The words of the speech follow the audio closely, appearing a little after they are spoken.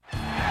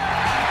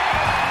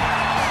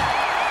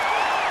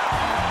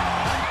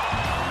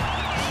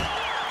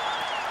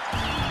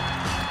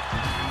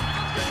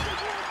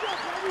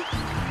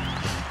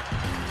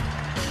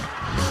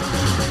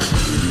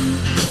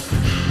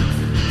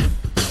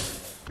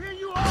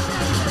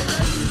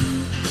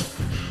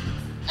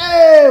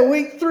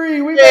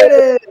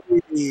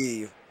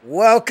Hey,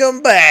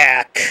 welcome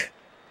back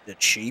to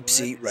Cheap What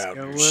Seat is going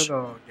Routers.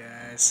 on,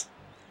 guys?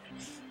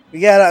 We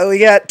got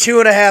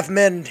 2.5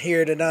 men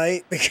here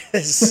tonight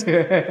because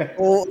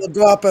old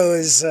Guapo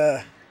is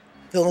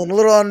feeling a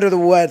little under the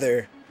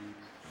weather.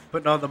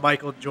 Putting on the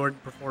Michael Jordan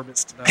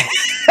performance tonight.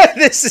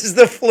 This is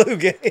the flu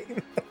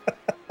game.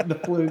 The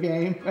flu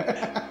game.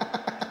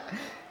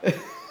 Uh,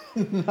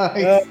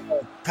 Nice.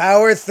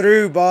 Power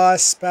through,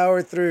 boss.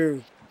 Power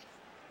through.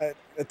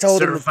 I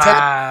told him to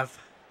Survive.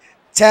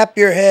 tap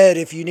your head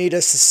if you need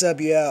us to sub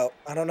you out.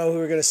 I don't know who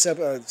we're gonna sub.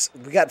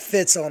 We got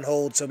Fitz on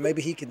hold, so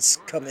maybe he can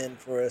come in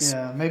for us.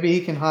 Yeah, maybe he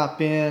can hop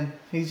in.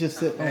 He's just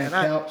sitting on the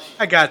Man, couch.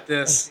 I got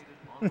this.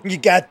 You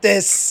got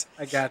this.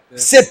 I got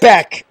this. Sit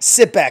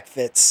back,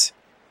 Fitz.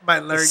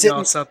 Might learn Sitting-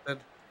 y'all something.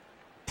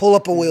 Pull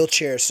up a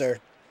wheelchair, sir.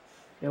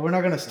 Yeah, we're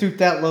not gonna stoop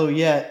that low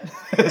yet.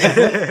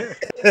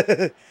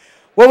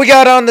 What we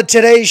got on the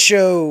Today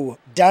Show,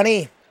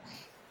 Donnie?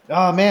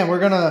 Oh man, we're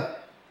gonna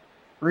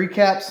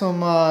recap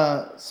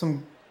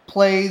some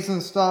plays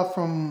and stuff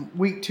from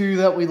week 2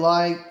 that we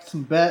liked,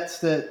 some bets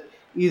that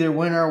either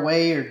went our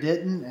way or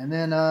didn't, and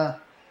then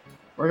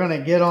we're gonna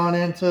get on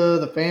into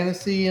the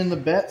fantasy and the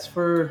bets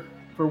for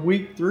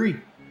week 3.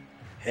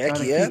 Heck Try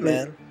to yeah, keep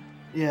man.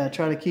 Yeah,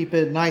 try to keep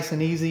it nice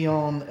and easy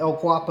on El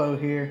Guapo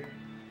here.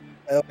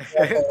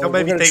 Don't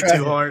make me think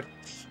too hard.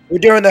 We're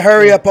doing the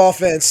hurry up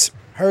offense.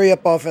 Hurry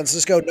up offense.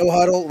 Let's go. No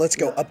huddle. Let's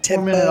go up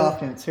 4-minute tempo.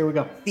 offense. Here we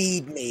go.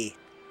 Feed me.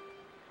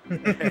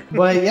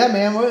 But yeah,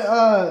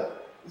 man.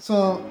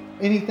 So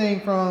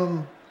anything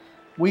from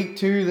week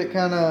 2 that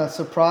kind of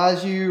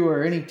surprised you,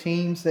 or any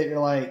teams that you're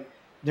like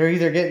they're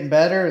either getting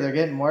better or they're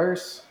getting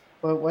worse?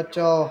 What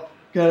y'all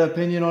got an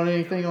opinion on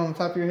anything on the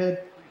top of your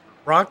head?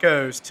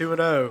 Broncos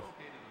 2-0.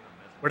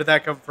 Where did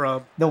that come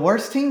from? The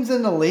worst teams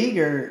in the league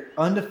are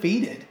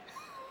undefeated.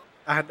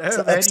 I know, It's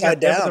man. You upside got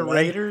them and down, the man.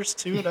 Raiders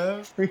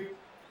 2-0.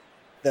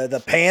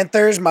 The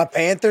Panthers. My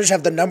Panthers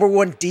have the number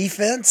 1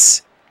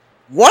 defense.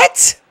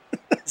 What?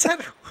 Is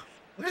that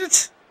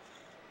what?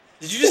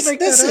 Did you just make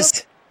this that up?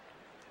 is.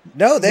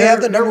 No, they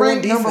have the number 1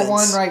 ranked defense. number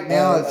 1 right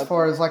now Uh, as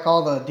far as like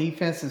all the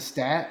defensive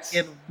stats.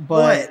 In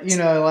But what? you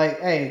know, like,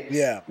 hey,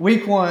 Yeah.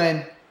 week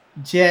 1,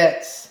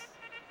 Jets.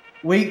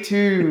 Week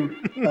 2,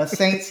 a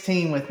Saints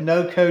team with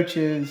no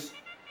coaches.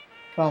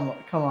 Come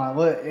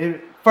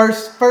on.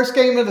 First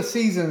game of the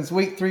season is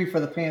week 3 for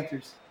the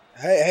Panthers.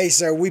 Hey,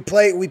 sir. We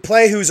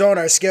play who's on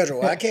our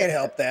schedule. I can't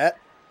help that.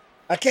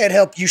 I can't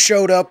help you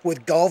showed up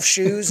with golf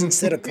shoes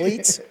instead of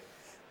cleats.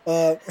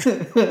 I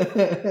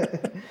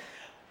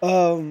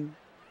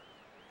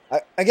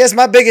guess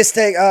my biggest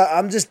take.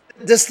 I'm just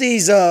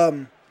these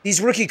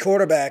rookie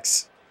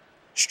quarterbacks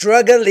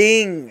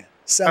struggling.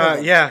 Some of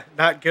them. Yeah,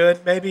 not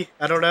good. Maybe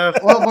I don't know.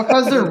 Well,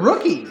 because they're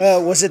rookies.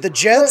 Was it the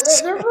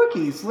Jets? They're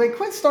rookies. Like,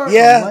 quit starting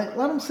Yeah. them.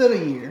 Let them sit a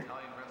year.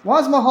 Why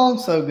is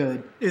Mahomes so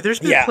good? Dude,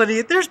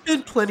 there's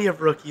been plenty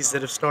of rookies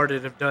that have started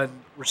and have done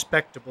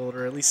respectable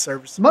or at least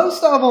serviceable.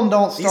 Most of them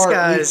don't These start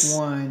guys- week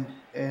 1.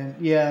 And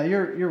yeah,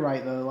 you're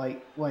right though.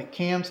 Like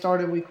Cam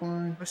started week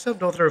 1. Most of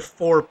them don't throw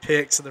 4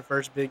 picks in their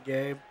first big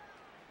game.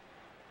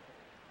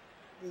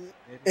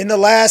 In the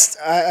last,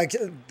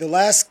 the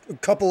last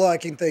couple I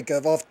can think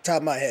of off the top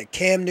of my head,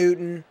 Cam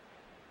Newton,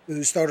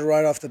 who started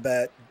right off the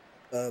bat.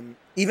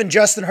 Even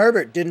Justin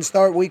Herbert didn't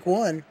start week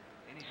 1,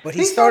 but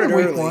he started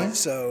week early. 1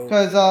 So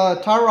because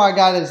Tyrod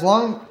got his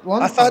lung.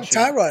 I thought puncture.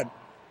 Tyrod.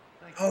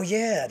 Oh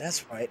yeah,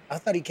 that's right. I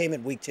thought he came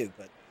in week 2,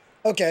 but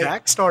okay.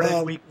 Dak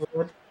started week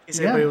 1. In case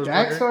Yeah, anybody was Dak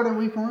wondering. started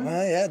week 1.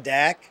 Yeah,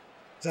 Dak.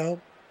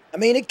 So I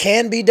mean, it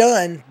can be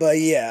done, but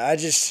yeah, I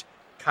just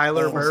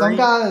Kyler Well, Some Murray.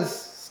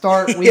 guys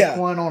start week Yeah.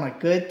 1 on a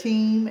good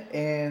team,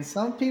 and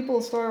some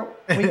people start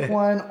week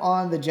 1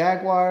 on the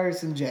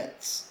Jaguars and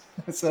Jets.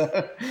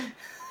 So,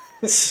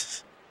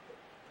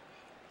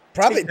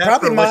 probably Take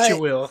that for what you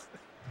my will.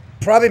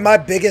 probably my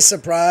biggest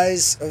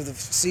surprise of the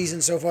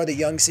season so far, the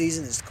young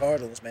season, is the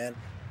Cardinals. Man,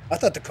 I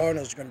thought the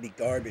Cardinals were going to be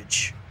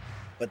garbage,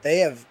 but they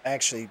have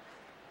actually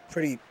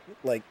pretty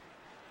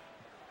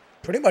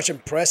much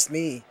impressed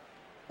me.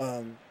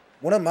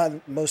 One of my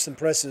most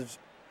impressive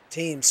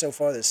teams so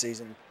far this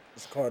season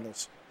is the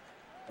Cardinals.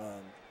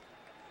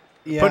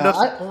 yeah, Putting up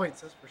some I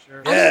points, that's for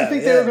sure. didn't Yeah,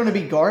 think they were yeah. going to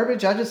be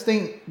garbage. I just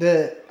think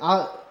that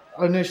I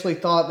initially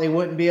thought they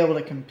wouldn't be able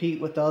to compete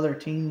with the other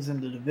teams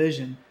in the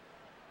division,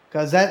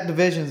 because that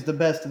division is the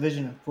best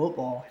division in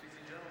football.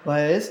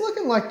 But it's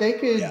looking like they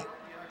could Yeah.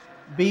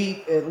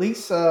 beat at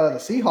least the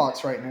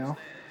Seahawks right now.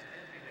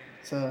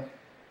 So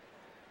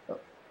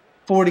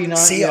 49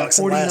 Seahawks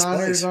in last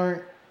 49ers place.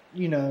 aren't,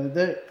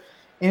 the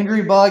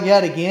injury bug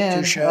yet again.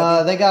 Too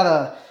shabby. They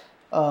got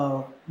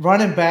a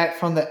running back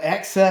from the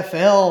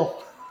XFL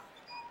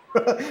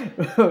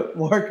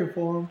working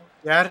for them.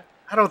 Yeah,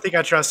 I don't think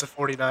I trust the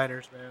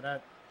 49ers, man.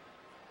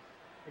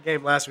 The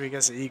game last week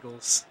against the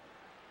Eagles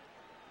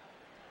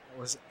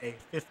was a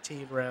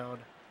 15-round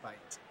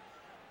fight.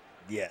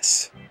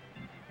 Yes.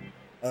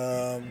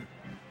 And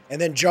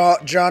then John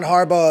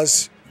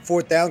Harbaugh's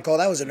 4th down call,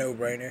 that was a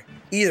no-brainer.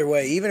 Either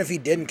way, even if he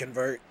didn't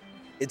convert,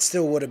 it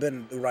still would have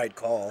been the right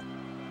call.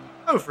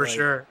 Oh, for Like-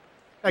 sure.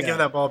 Not Yeah. giving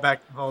that ball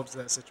back to Mahomes in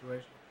that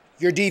situation.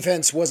 Your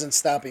defense wasn't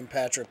stopping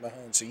Patrick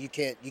Mahomes, so you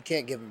can't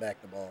give him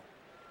back the ball.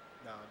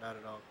 No, not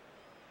at all.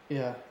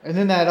 Yeah, and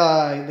then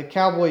that the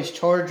Cowboys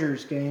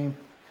Chargers game,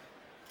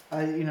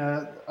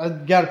 I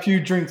got a few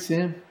drinks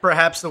in.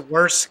 Perhaps the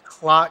worst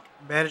clock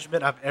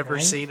management I've ever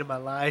Right? seen in my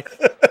life.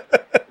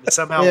 It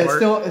somehow Yeah,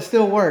 worked. it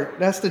still worked.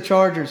 That's the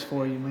Chargers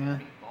for you,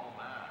 man.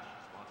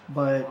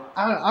 But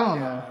I don't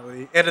know.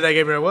 The end of that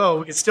game, we were, well,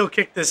 we can still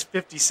kick this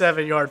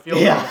 57-yard field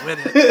goal Yeah. and win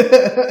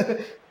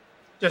it,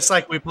 just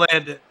like we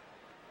planned it.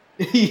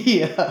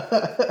 Yeah.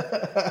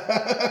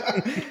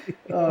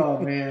 Oh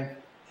man.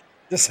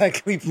 Just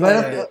like we But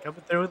planned Yeah, it.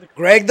 coming through with the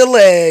Greg the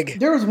leg.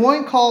 there was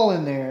one call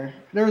in there.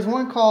 There was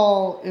one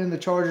call in the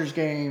Chargers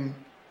game,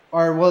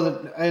 or was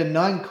it a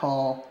none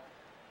call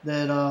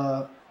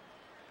that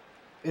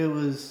it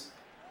was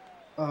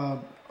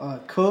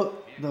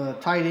Cook, the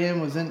tight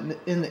end, was in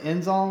the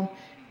end zone,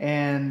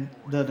 and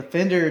the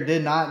defender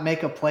did not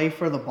make a play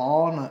for the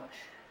ball.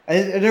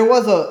 And there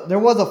was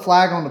a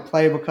flag on the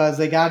play because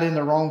they got in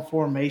the wrong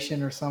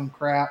formation or some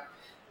crap.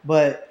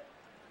 But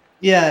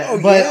yeah,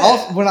 Oh, but yeah.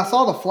 also when I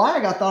saw the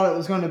flag, I thought it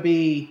was going to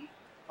be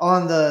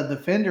on the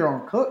defender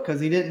on Cook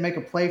because he didn't make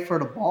a play for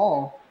the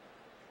ball.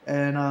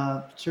 And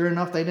sure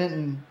enough, they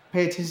didn't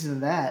pay attention to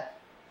that.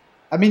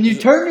 I mean, you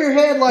turn your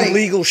head like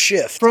Illegal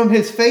shift. from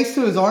his face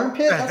to his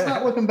armpit. That's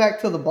not looking back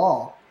to the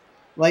ball.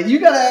 Like you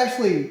got to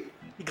actually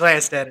He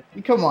glanced at it.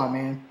 come on,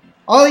 man.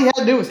 All he had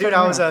to do was Dude, turn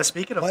I was around.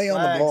 speaking of Play on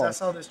the flags. ball. I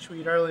saw this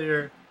tweet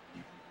earlier.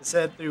 It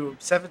said through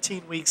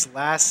 17 weeks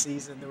last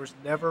season, there was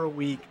never a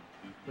week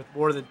with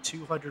more than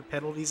 200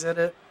 penalties in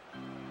it.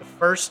 The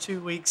first 2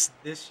 weeks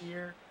this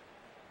year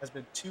has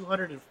been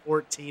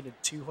 214 and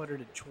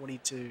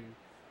 222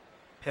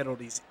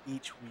 penalties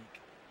each week.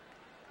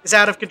 It's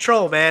out of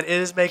control, man. It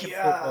is making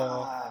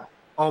football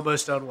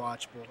almost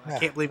unwatchable. I Yeah.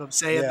 can't believe I'm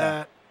saying Yeah.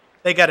 that.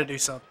 They got to do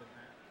something,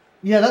 man.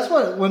 Yeah, that's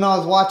what when I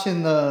was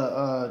watching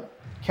the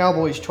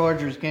Cowboys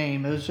Chargers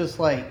game, it was just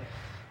like,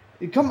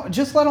 come on,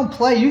 just let them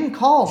play. You can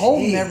call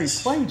holding every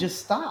Jeez. play, just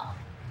stop.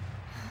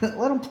 Let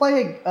them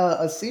play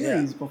a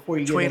series before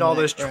you Between get all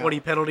into those that crap. 20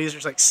 penalties,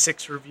 there's like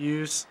 6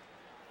 reviews.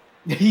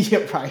 Yeah,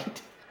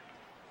 right.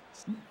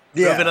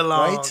 Yeah, Moving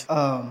along.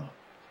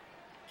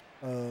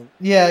 right?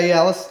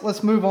 Yeah.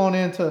 Let's move on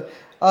into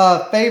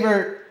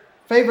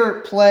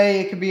favorite play.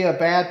 It could be a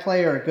bad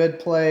play or a good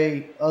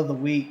play of the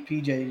week.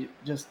 PJ,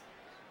 just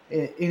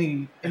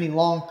any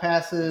long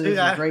passes, Dude,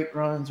 or great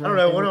runs. Or I don't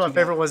know. anything, One of what my you got?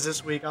 favorite ones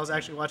this week. I was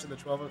actually watching the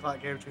 12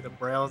 o'clock game between the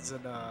Browns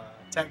and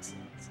Texans.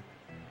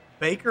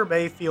 Baker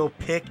Mayfield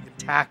pick and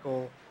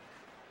tackle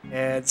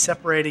and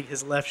separating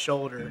his left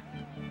shoulder.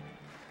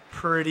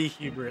 Pretty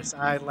humorous.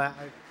 I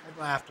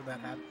laughed when that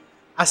happened.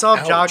 I saw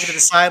him jogging to the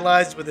Ouch.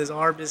 sidelines with his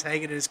arm just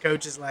hanging, and his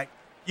coach is like,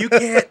 "You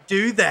can't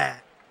do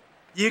that.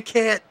 You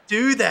can't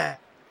do that."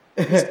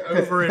 Just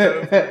over and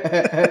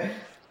over.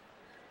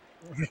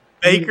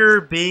 Baker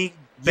being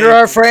You're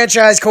our Baker.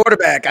 franchise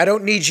quarterback. I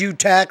don't need you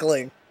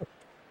tackling.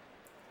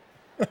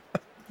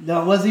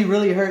 No, was he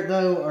really hurt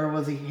though, or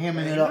was he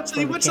hamming it up?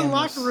 He went to the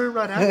locker room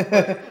right after.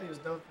 I thought he was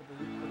done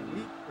for the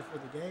week or for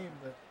the game,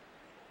 but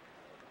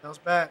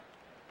bounced back.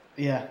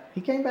 Yeah, he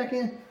came back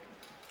in.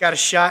 Got a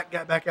shot,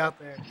 got back out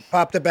there.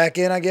 Popped it back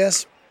in, I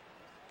guess.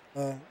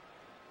 What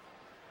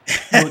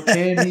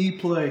can he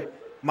play?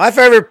 My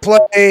favorite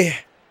play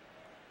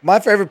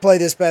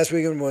this past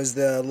weekend was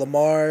the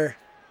Lamar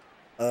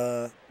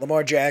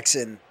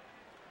Jackson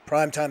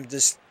primetime,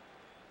 just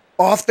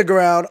off the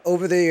ground,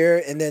 over the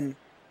air, and then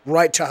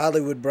right to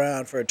Hollywood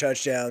Brown for a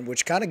touchdown,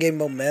 which kind of gave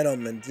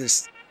momentum. And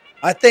just,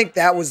 I think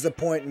that was the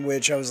point in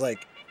which I was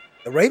like,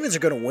 the Ravens are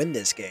going to win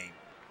this game.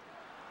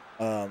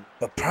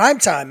 But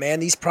primetime,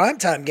 man, these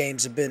primetime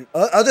games have been,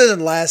 other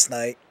than last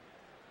night,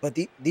 but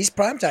these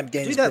primetime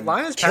games Dude, have that been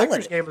Lions killing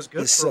Packers it game was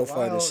good this for a so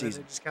while, far this and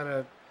season. it just kind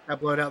of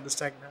got blown out in the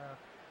second half.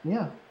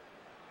 Yeah.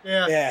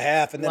 Yeah.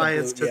 Half, and then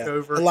Lions took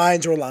over. The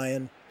Lions were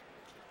lying.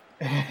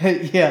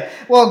 Yeah.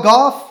 Well,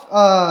 Goff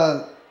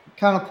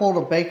kind of pulled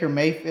a Baker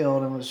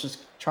Mayfield and was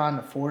just trying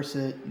to force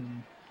it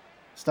and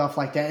stuff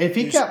like that. If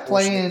he Just kept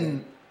forcing it,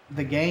 playing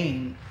the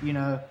game,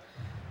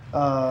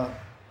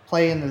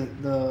 playing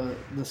the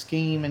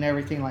scheme and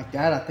everything like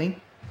that, I think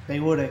they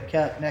would have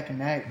kept neck and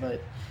neck.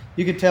 But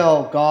you could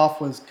tell Goff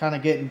was kind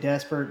of getting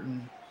desperate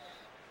and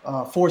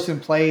forcing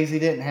plays he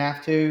didn't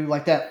have to,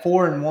 like that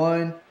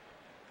 4-and-1.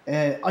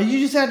 You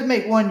just had to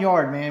make 1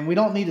 yard, man. We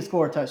don't need to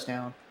score a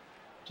touchdown.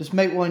 Just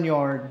make 1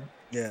 yard.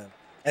 Yeah,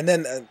 and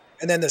then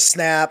the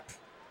snap,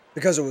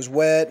 because it was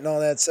wet and all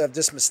that stuff,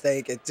 just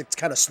mistake. It's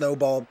kind of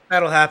snowballed.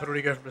 That'll happen when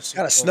you go from a Super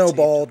Kinda Bowl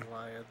snowballed. team to the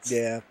Lions.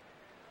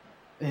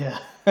 Yeah.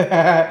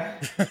 Yeah.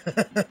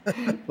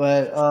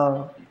 But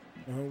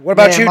What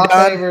about man, you, my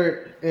Don?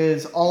 favorite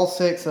is all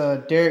 6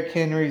 of Derrick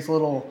Henry's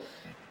little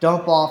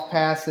dump off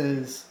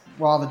passes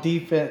while the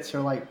defense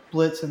are like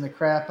blitzing the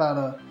crap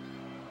out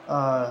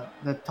of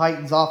the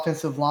Titans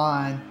offensive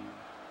line.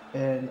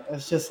 And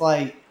it's just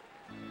like,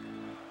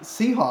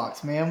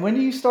 Seahawks, man, when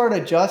do you start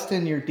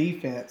adjusting your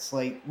defense?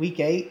 Like week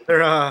 8? Their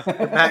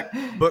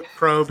MacBook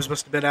Chromes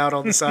must have been out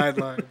on the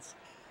sidelines.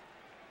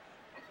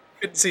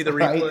 Couldn't see the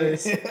Right?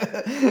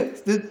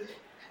 replays.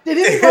 Did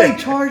anybody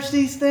charge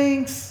these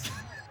things?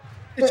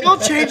 Did y'all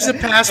change the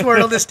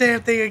password on this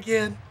damn thing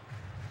again?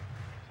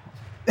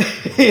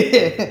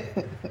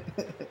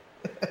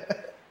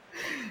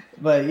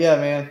 But yeah,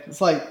 man, it's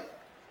like,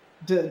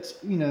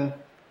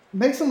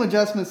 make some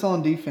adjustments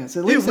on defense.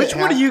 At Dude, least which at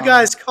one of you halftime.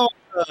 guys called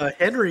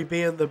Henry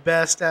being the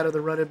best out of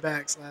the running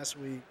backs last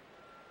week?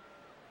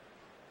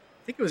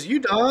 I think it was you,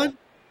 Don.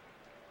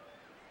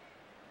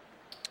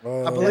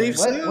 I believe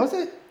What so. was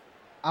it?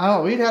 I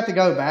don't. We'd have to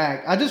go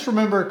back. I just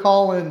remember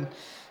calling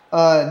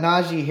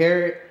Najee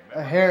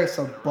Harris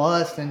a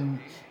bust, and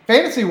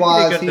fantasy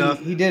wise, good enough.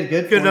 he did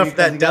good Good for enough you for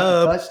because that he got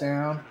dub. the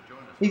touchdown.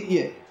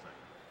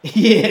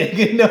 Yeah,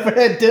 good enough for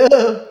that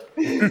dub.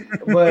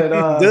 But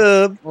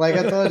Dub. like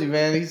I told you,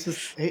 man, he's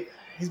going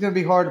to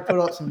be hard to put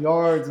up some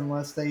yards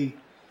unless they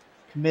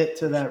commit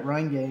to that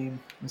run game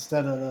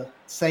instead of the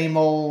same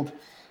old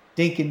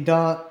dink and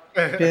dunk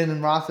Ben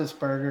and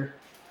Roethlisberger.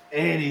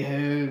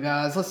 Anywho,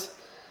 guys, let's.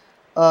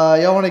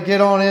 Y'all want to get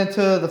on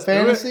into the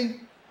fantasy?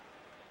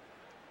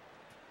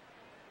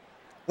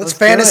 Let's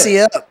fantasy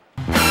do it. up.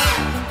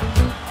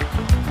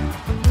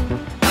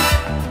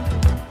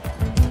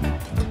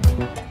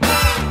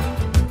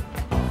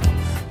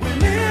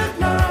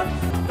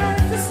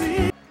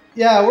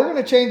 Yeah, we're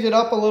gonna change it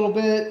up a little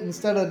bit.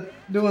 Instead of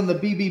doing the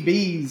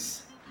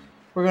BBBs,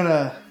 we're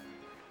gonna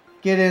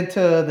get into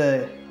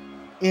the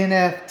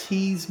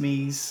NFTs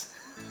me's.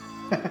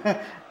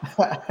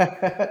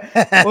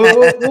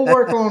 we'll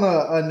work on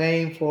a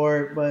name for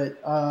it,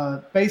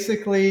 but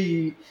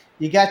basically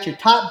you got your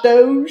top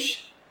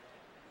Doge,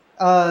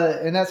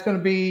 and that's going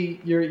to be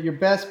your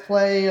best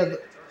play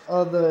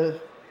of the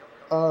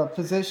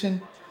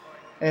position,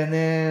 and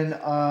then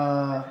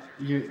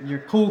your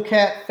cool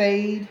cat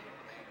fade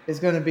is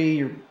going to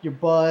be your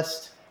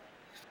bust,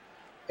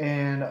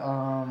 and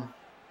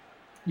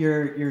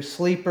your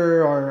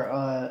sleeper or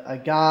a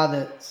guy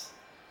that's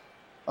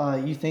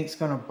you think is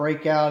going to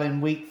break out in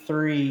week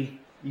 3.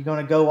 You're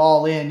going to go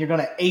all in. You're going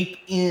to ape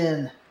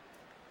in.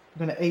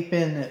 You're going to ape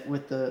in it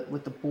with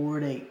the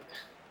board ape.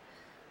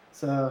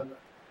 So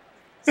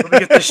let me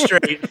get this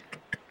straight.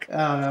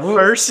 I don't know.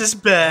 First is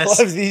best.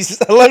 I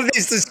love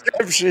these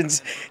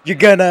descriptions. You're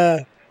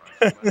gonna.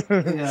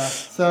 Yeah.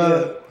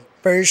 So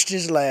first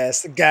is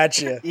last.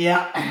 Gotcha.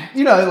 Yeah.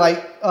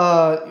 Like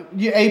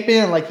you ape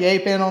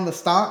in on the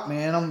stock,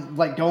 man. I'm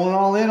like going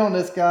all in on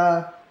this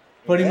guy.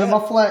 Put him in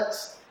my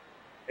flex.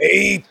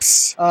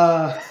 Apes.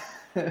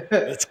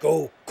 Let's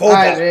go. All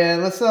right,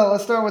 man. Let's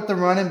start with the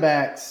running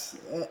backs.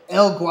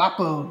 El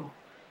Guapo.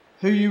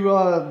 Who you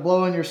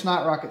blowing your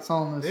snot rockets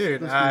on this?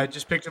 Dude, this I week?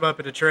 just picked him up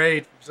in a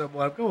trade from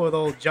someone. I'm going with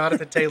old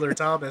Jonathan Taylor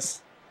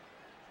Thomas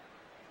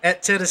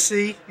at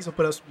Tennessee. He's gonna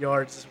put up some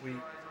yards this week.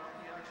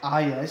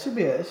 Yeah, it should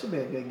be a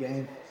good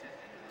game.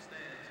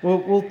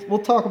 We'll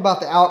talk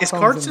about the outcomes. Is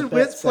Carson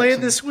Wentz playing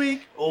this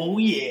week? Oh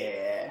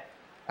yeah.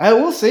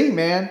 We'll see,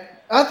 man.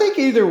 I think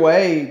either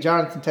way,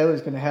 Jonathan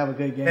Taylor's going to have a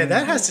good game. Man,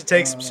 that has to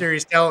take some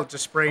serious talent to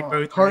sprain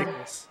both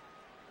ankles.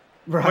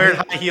 Right. Wearing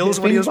high heels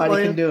when he was playing.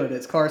 Anybody can do it.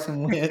 It's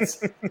Carson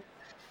Wentz.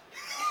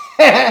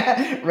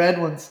 Red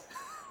ones.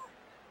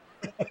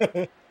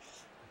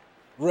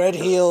 Red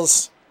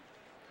heels.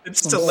 It's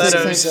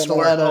stilettos.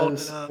 What are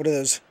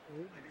those?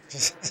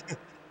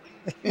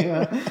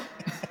 Yeah.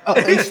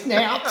 Oh, they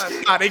snapped.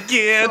 Not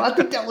again. I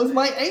think that was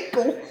my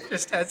ankle.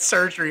 Just had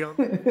surgery on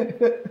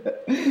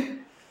it.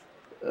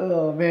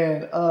 Oh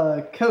man,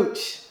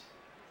 Coach,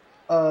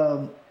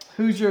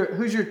 who's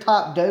your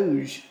top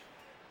Doge?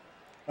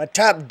 My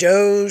top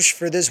Doge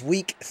for this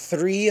week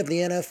 3 of the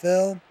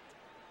NFL.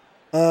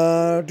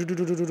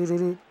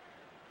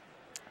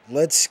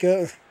 Let's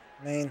go.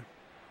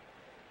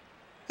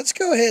 Let's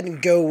go ahead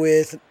and go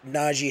with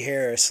Najee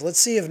Harris. Let's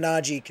see if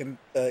Najee can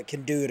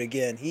do it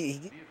again.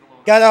 He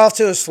got off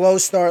to a slow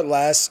start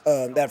last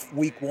that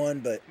week 1,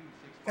 but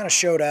kind of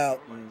showed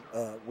out in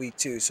week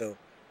 2. So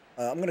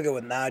I'm gonna go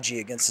with Najee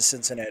against the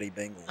Cincinnati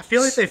Bengals. I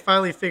feel like they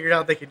finally figured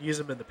out they could use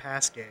him in the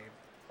pass game.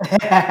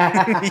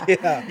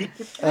 Yeah.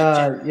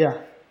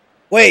 Yeah.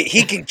 Wait,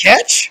 he can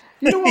catch?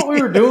 You know what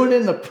we were doing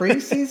in the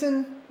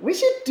preseason? We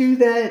should do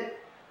that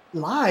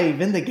live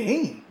in the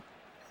game.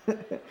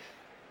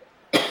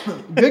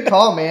 Good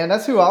call, man.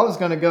 That's who I was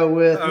going to go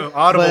with.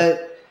 Audible.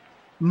 But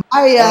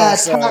my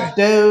top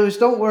Doge,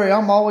 don't worry,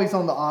 I'm always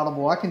on the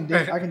audible. I can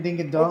dink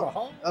and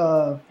dunk.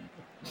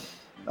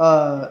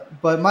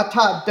 But my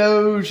top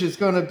Doge is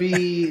going to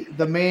be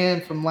the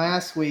man from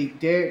last week,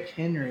 Derrick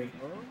Henry.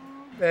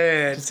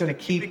 Man, just going to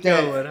keep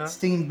that going,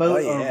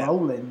 steamboat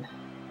rolling.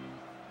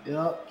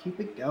 Yep, keep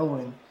it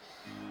going.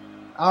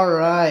 All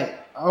right.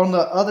 On the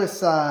other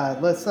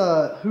side, let's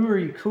who are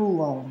you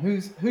cool on?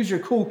 Who's your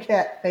cool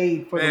cat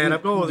fade for the week? Man,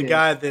 I'm going with a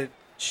guy that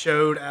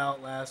showed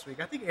out last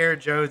week. I think Aaron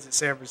Jones at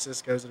San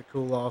Francisco is going to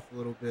cool off a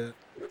little bit.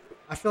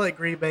 I feel like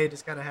Green Bay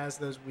just kind of has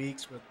those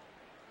weeks when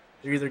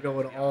they're either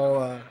going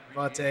all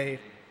Vontae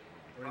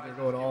or either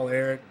going all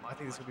Aaron. I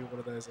think this will be one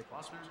of those. So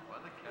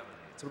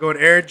we're going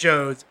Aaron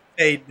Jones,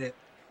 fading it.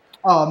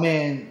 Oh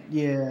man,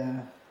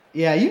 yeah.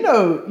 You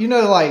know,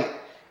 like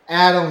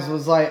Adams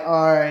was like,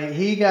 all right,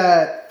 he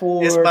got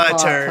 4 It's or my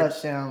 5 turn.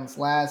 touchdowns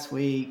last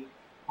week.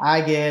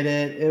 I get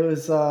it. It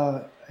was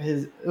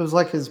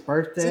like his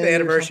birthday. Is it the or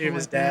anniversary of something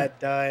his like that. dad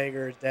dying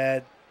or his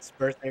dad's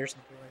birthday or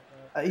something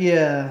like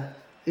that?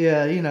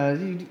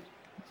 Yeah.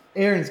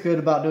 Aaron's good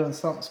about doing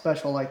something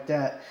special like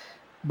that.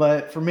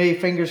 But for me,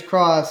 fingers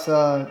crossed,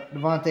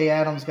 Devontae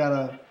Adams got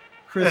a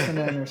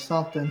christening or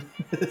something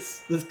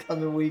this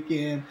coming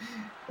weekend,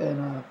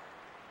 and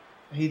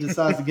he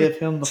decides to give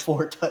him the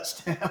 4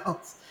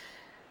 touchdowns.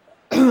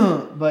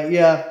 But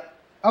yeah,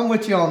 I'm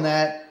with you on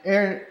that.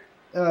 Aaron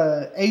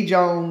A.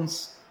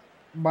 Jones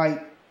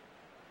might.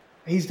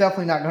 He's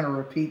definitely not going to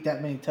repeat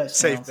that many Safe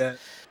touchdowns. bet.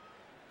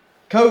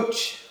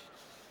 Coach,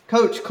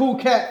 Cool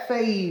Cat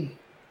Fade.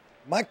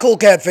 My cool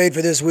cat fade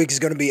for this week is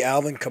going to be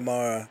Alvin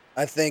Kamara.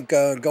 I think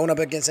going up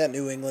against that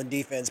New England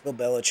defense, Bill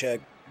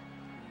Belichick.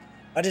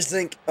 I just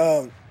think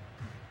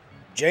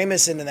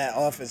Jameson in that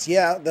offense.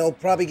 Yeah, they'll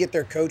probably get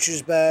their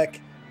coaches back.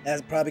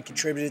 That probably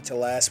contributed to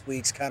last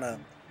week's kind of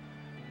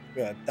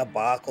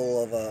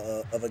debacle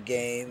of a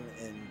game,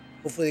 and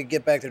hopefully they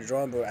get back to the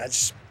drawing board.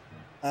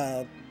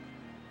 Uh,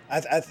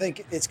 I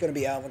think it's going to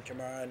be Alvin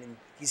Kamara, and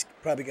he's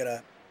probably going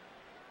to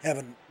have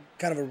a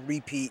kind of a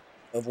repeat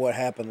of what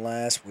happened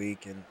last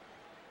week, and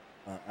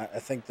I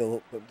think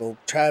they'll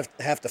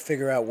have to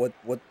figure out what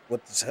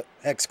the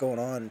heck's going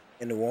on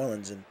in New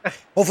Orleans, and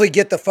hopefully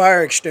get the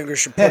fire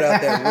extinguisher put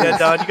out there. Yeah,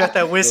 Don, you got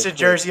that Winston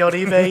jersey on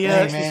eBay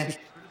yet? Hey, man.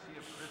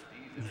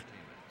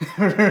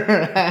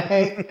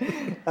 Right.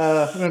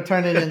 I'm gonna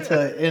turn it into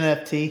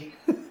NFT.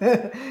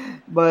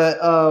 But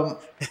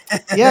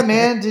yeah,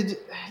 man,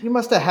 you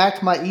must have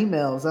hacked my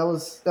emails?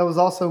 That was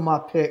also my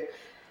pick.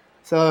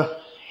 So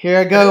here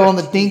I go on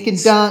the dink and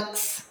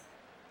dunks.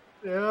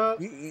 Yeah.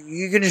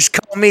 You can just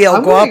call me El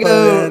I'm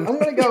Guapo.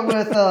 gonna go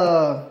with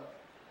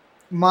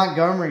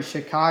Montgomery,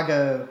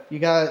 Chicago. You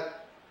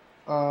got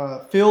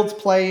Fields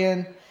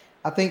playing.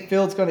 I think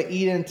Fields going to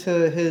eat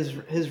into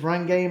his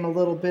run game a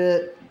little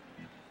bit.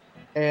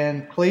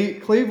 And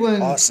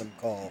Cleveland, Awesome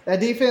call. that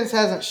defense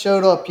hasn't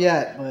showed up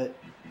yet, but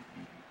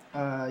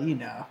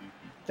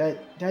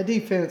that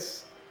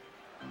defense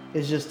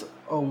is just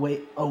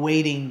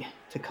awaiting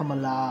to come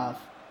alive.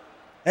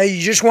 Hey,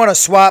 you just want to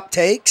swap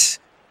takes?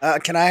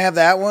 Can I have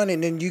that one,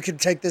 and then you can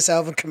take this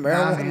Alvin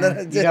Kamara one?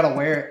 Man, you gotta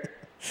wear it.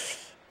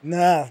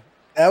 Nah,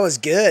 that was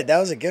good. That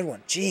was a good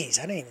one. Jeez,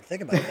 I didn't even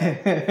think about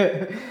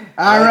that.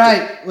 All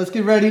right, let's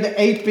get ready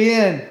to ape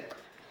in.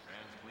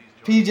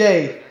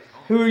 PJ,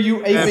 who are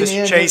you aping in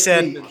Mr. Chase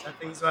this week? Edmonds. I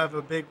think he's going to have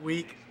a big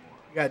week.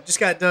 Just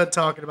got done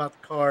talking about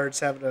the Cards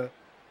having a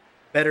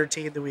better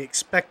team than we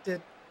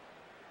expected.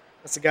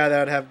 That's the guy that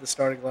would have the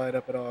starting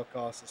lineup at all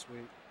costs this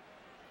week.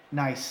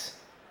 Nice.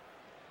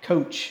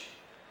 Coach,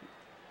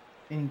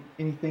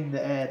 anything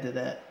to add to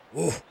that?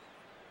 Ooh,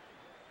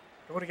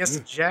 Going against the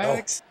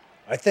Jags?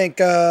 I think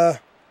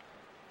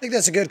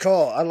that's a good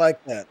call. I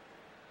like that.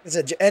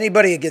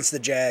 Anybody against the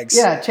Jags?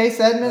 Yeah, Chase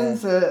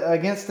Edmonds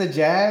against the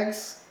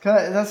Jags.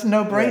 That's a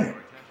no-brainer.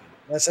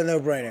 That's a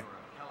no-brainer.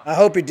 I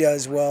hope he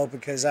does well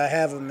because I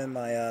have him in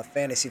my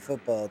fantasy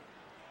football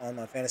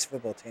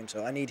team,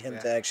 so I need him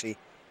to actually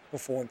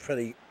perform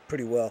pretty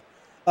well.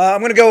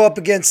 I'm gonna go up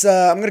against.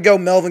 I'm gonna go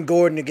Melvin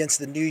Gordon against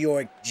the New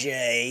York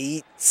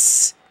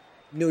Jets.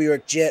 New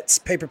York Jets,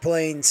 paper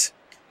planes.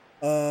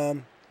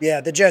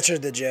 Yeah, the Jets are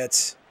the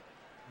Jets.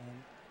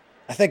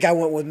 I think I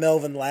went with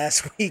Melvin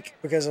last week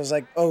because I was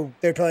like, oh,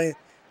 they're playing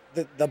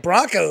the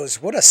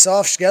Broncos. What a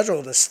soft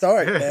schedule to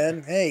start,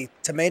 man. Hey,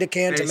 tomato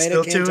can.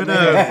 Still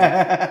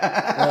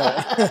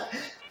 2-0.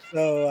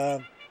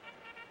 So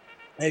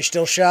they're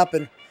still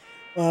shopping.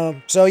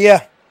 So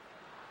yeah,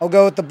 I'll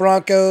go with the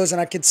Broncos, and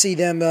I could see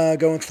them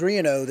going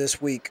 3-0 this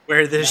week.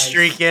 Where this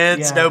streak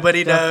ends,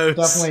 nobody knows.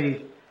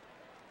 Definitely.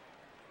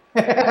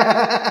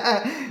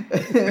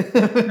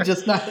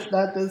 Just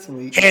not this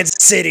week.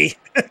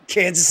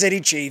 Kansas City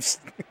Chiefs.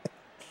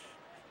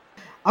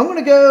 I'm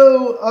gonna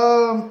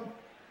go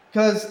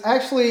because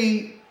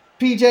actually,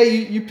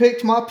 PJ, you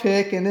picked my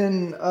pick, and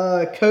then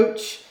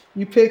Coach,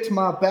 you picked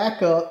my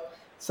backup.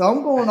 So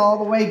I'm going all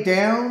the way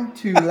down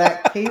to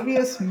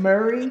Latavius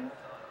Murray.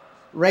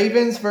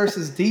 Ravens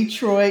versus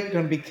Detroit.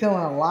 Going to be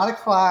killing a lot of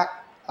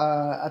clock.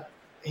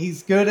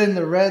 He's good in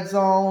the red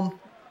zone.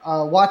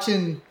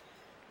 Watching.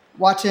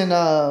 What's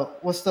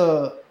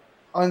the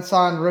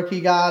unsigned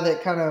rookie guy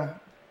that kind of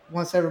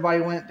once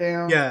everybody went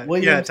down?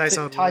 Williams,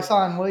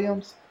 Tyson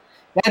Williams.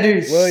 That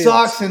dude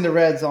sucks in the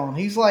red zone.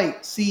 He's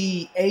like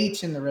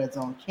CH in the red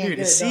zone. Can't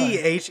Is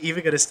CH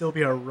even going to still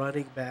be a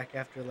running back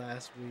after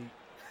last week?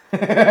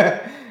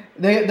 They're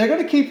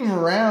going to keep him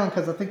around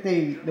because I think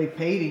they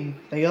paid him.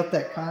 They upped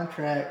that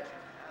contract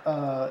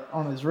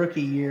on his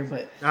rookie year,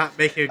 but not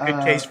making a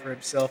good case for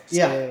himself to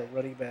stay a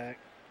running back.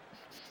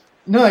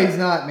 No, he's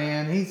not,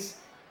 man.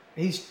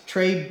 He's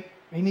trade.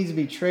 He needs to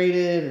be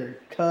traded or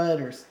cut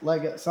or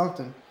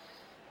something.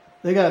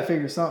 They got to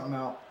figure something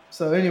out.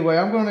 So anyway,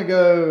 I'm going to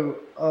go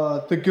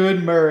the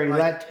good Murray,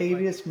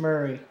 Latavius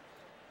Murray,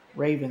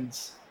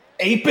 Ravens,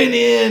 aping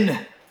in.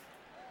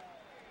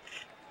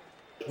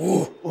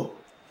 Ooh.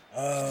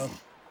 All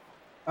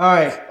All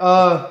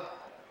right.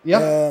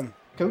 Yep,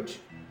 Coach.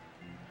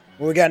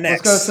 What we got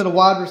Let's next? go to the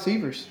wide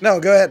receivers. No,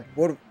 go ahead.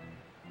 What?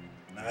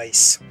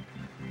 Nice.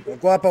 Well,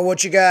 Guapo,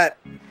 what you got?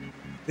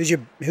 Who's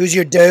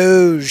your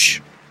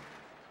Doge?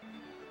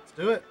 Let's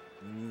do it.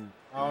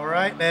 All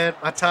right, man.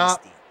 My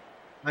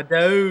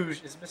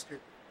Doge is Mr.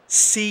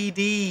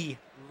 CD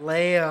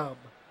Lamb.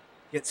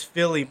 Gets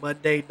Philly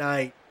Monday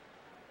night.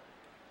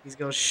 He's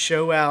going to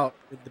show out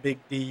with the big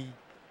D.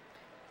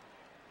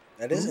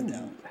 That is a Ooh.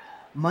 no.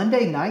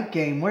 Monday night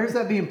game. Where's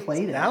that being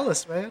played at?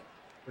 Dallas, man.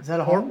 Is that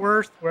a Fort home?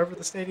 Worth, wherever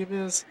the stadium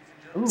is.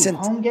 Ooh, It's in-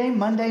 home game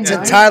Monday It's night.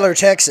 in Tyler,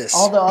 Texas.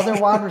 All the other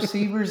wide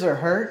receivers are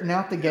hurt and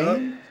out the Yup.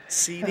 game.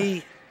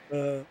 CD.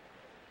 No,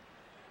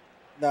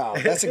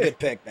 that's a good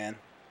pick, man.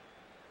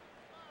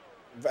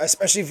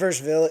 Especially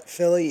versus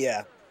Philly,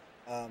 yeah.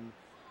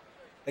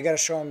 They got a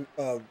strong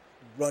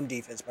run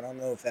defense, but I don't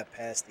know if that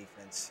pass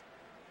defense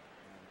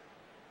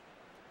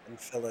in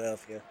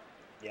Philadelphia.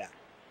 Yeah.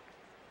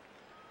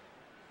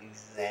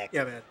 Exactly.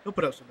 Yeah, man. He'll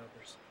put up some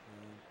numbers.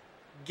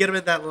 Get him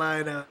in that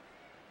lineup.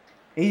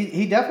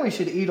 He definitely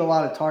should eat a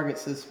lot of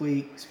targets this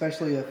week,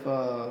 especially if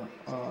was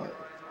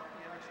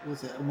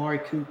it Amari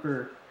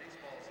Cooper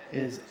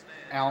is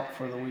out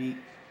for the week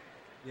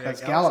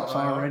because Gallup's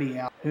already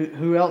out.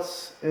 Who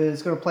else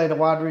is going to play the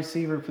wide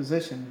receiver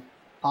position?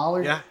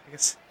 Pollard. Yeah, I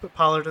guess put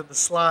Pollard in the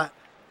slot.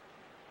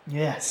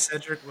 Yes.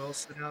 Cedric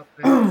Wilson out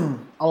there.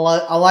 I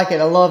like it.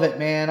 I love it,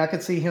 man. I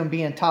could see him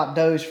being top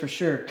Doge for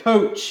sure.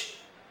 Coach,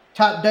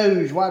 top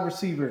Doge, wide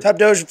receiver. Top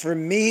Doge for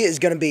me is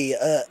going to be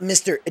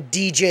Mr.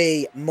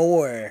 DJ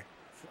Moore,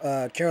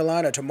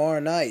 Carolina, tomorrow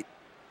night.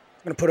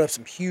 He's going to put up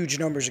some huge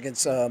numbers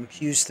against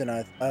Houston.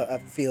 I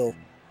feel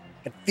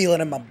it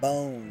in my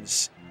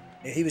bones.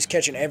 He was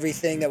catching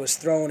everything that was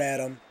thrown at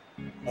him,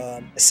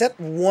 except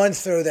one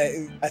throw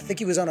that I think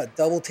he was on a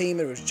double team.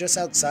 It was just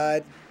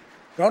outside.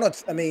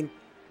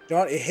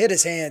 It hit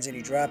his hands and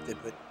he dropped it,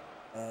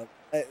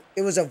 but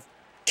it was a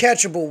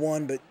catchable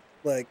one. But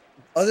like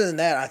other than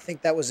that, I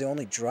think that was the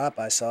only drop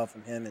I saw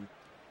from him. And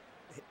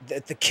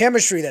the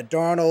chemistry that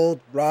Darnold,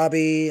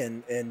 Robbie,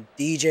 and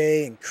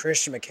DJ and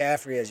Christian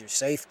McCaffrey as your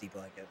safety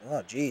blanket.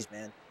 Oh, geez,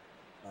 man.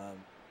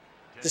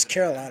 Just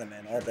Carolina,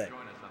 man, all day.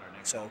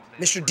 So,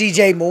 Mr.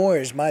 DJ Moore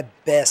is my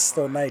best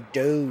or my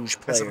Doge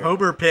Got some player.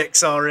 Homer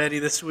picks already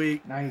this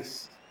week.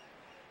 Nice.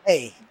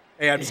 Hey,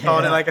 Hey, I'm just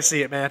calling it like I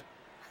see it, man.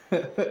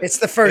 it's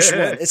the first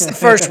one. It's the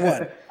first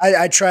one.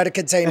 I try to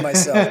contain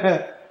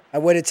myself. I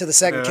waited till the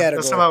second That's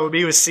category. about with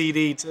me with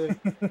CD too.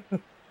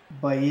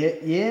 But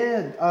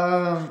DJ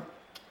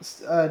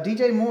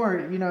Moore,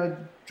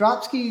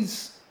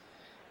 Dropskis,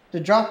 the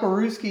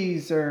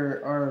Droparooskis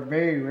are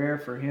very rare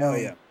for him. Oh,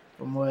 yeah.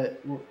 From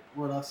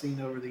what I've seen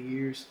over the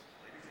years.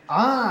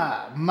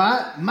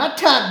 My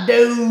top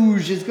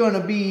Doge is going to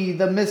be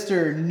the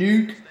Mr.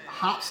 Nuke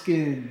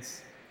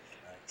Hopkins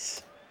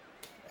Nice.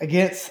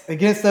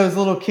 against those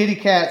little kitty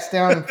cats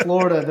down in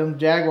Florida, them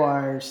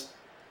Jaguars.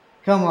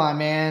 Come on,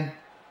 man.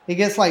 He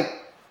gets like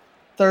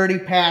 30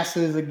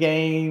 passes a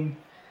game.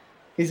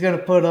 He's going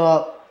to put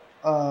up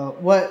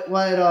what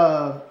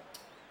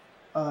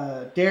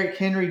Derrick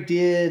Henry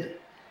did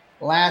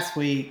last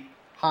week.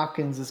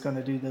 Hopkins is going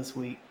to do this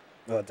week.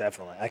 Oh,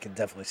 definitely. I can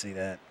definitely see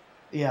that.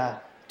 Yeah,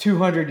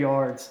 200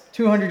 yards,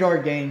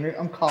 200-yard game.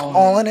 I'm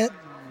Calling it.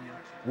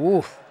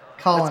 Ooh.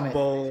 calling That's it.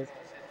 bold.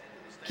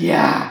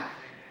 Yeah,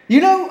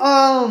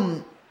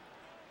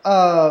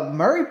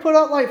 Murray put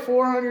up like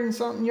 400 and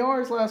something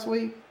yards last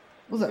week.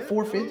 Was that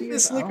 450?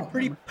 It's looking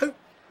pretty potent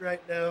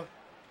right now.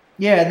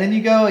 Yeah, and then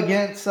you go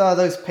against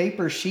those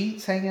paper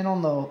sheets hanging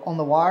on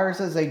the wires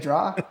as they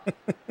drop.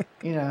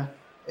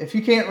 If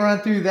you can't run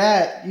through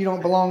that, you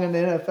don't belong in the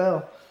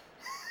NFL.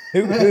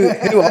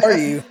 Who are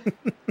you?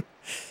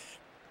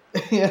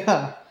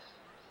 Yeah.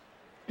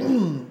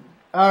 All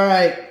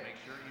right.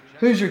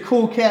 Who's your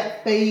cool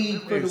cat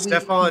fade for Dude, the week?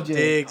 Stephon PJ?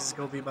 Diggs is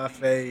going to be my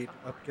fade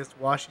up against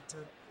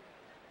Washington.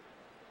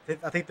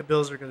 I think the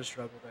Bills are going to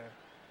struggle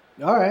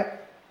there. All right.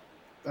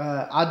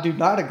 I do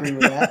not agree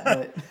with that,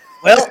 but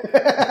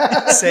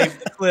Well,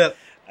 Save the clip.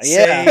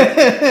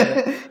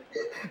 yeah.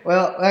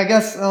 well, I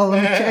guess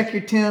let me check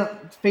your temp.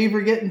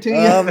 Fever getting to you.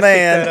 Oh,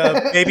 man.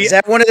 That, baby, Is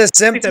that one of the I think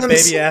symptoms? that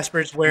baby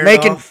aspirin's wearing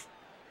Making- off.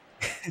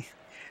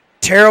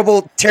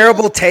 Terrible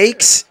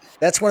takes?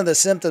 That's one of the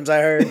symptoms I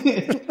heard.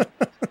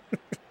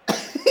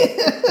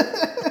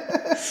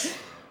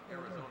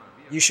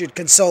 You should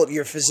consult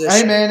your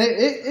physician. Hey man,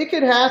 it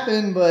could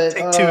happen, but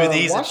Take two of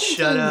these and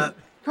Washington, shut up.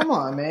 Come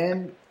on,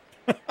 man.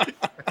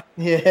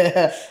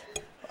 Yeah,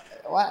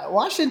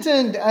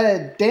 Washington.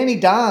 Danny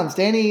Dimes,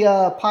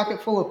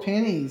 pocket full of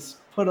pennies,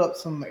 put up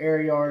some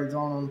air yards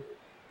on him.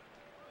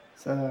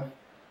 So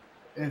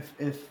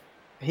if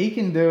he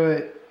can do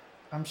it,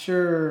 I'm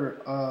sure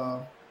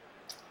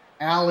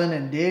Allen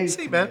and Diggs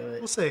See, can man. do it.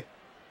 We'll see.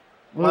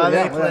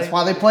 That's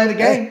why they play the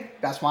game.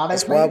 That's why they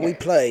That's play why the we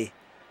game. play.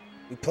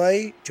 We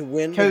play to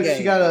win Coach, the game.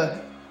 you got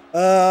a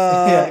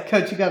Uh,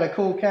 Coach, you got a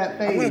cool cat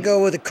face. I'm going to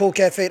go with a cool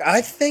cat fade.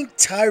 I think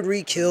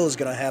Tyreek Hill is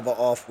going to have an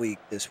off week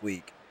this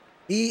week.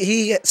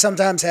 He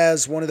sometimes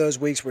has one of those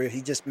weeks where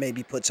he just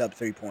maybe puts up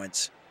 3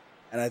 points.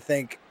 and I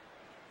think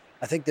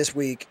this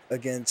week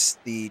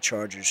against the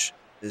Chargers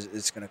is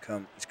it's gonna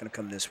come. It's gonna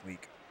come this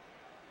week.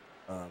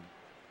 Um,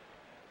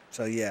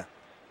 so yeah,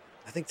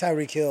 I think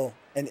Tyreek Hill,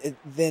 and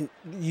then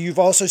you've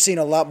also seen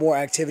a lot more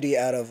activity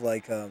out of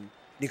like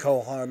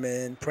Nicole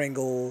Harmon,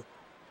 Pringle,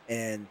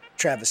 and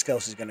Travis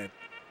Kelce's gonna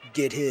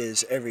get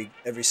his every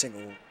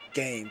single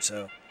game.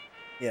 So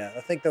yeah,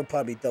 I think they'll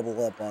probably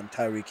double up on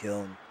Tyreek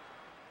Hill and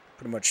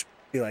pretty much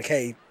be like,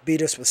 hey,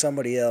 beat us with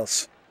somebody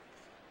else.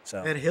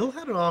 So And Hill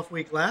had an off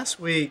week last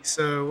week,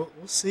 so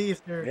we'll see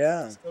if they're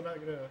yeah, still not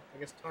gonna, I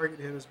guess, target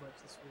him as much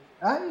this week.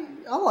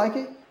 I like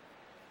it.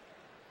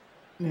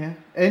 Yeah,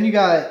 and you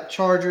got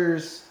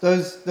Chargers.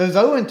 Those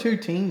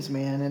 0-2 teams,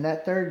 man. In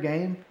that third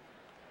game,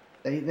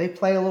 they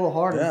play a little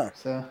harder. yeah,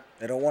 So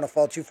they don't want to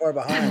fall too far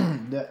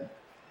behind. that-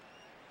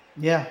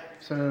 yeah,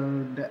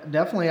 so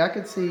definitely I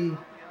could see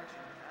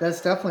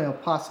that's definitely a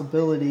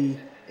possibility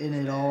in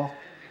it all.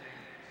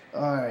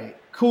 All right,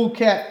 cool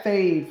cat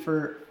fade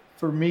for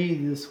me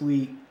this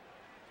week.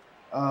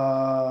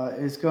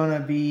 Is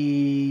gonna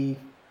be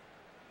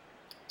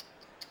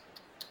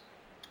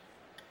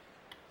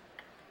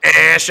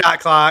Shot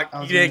clock. I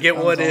You was didn't gonna- get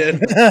I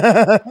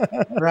one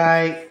was in.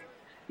 right.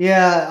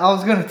 Yeah, I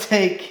was gonna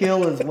take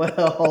Hill as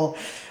well.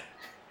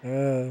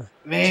 Uh,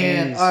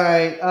 Man, Jeez. all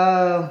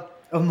right.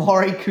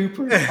 Amari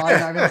Cooper is probably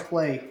not gonna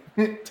play.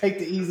 Take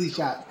the easy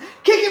shot.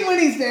 Kick him when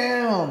he's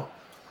down.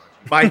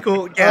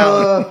 Michael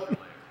Gallup.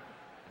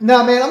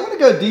 No, man, I'm gonna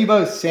go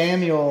Debo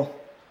Samuel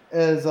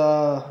as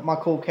my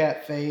cool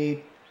cat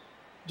fade.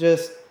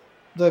 Just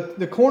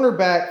the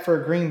cornerback for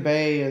Green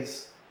Bay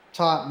is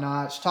top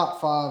notch,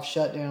 top 5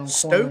 shutdown corner in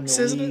Stokes,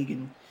 the isn't it? league,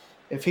 and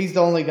if he's the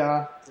only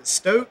guy, Is it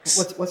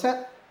Stokes? what's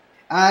that?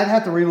 I'd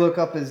have to relook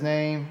up his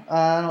name.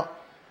 I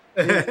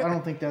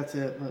don't think that's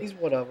it. But He's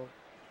one of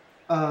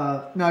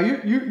them. no,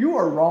 you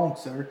are wrong,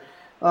 sir.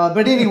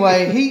 But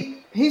anyway,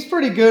 he's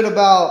pretty good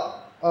about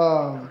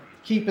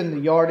keeping the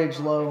yardage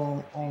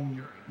low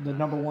on the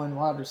number one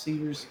wide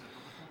receivers,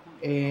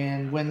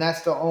 and when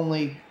that's the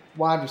only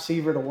wide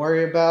receiver to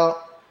worry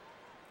about,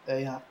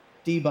 yeah,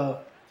 Debo.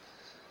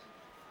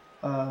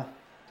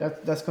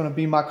 That's going to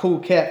be my cool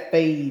cat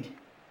fade.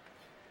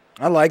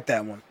 I like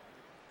that one.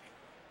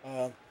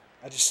 I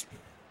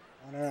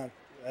don't know.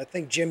 I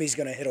think Jimmy's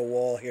gonna hit a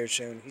wall here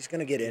soon. He's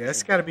gonna get Yeah, injured.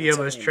 it's got to be It's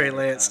almost only a Trey matter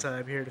of Lance time.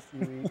 time here in a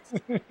few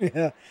weeks.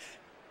 Yeah.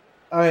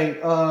 All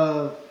right,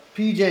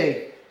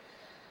 PJ,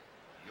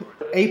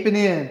 aping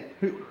in.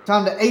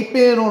 Time to ape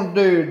in on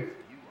dude.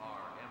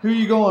 Who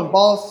you going?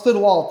 Balls to the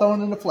wall,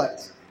 throwing in the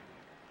flex.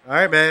 All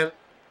right, man.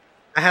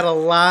 I had a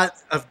lot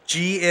of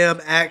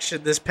GM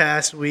action this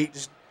past week,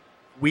 just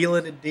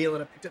wheeling and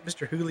dealing. I picked up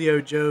Mr.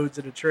 Julio Jones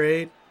in a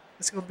trade.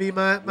 That's gonna be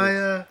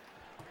my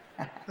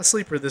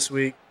sleeper this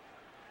week.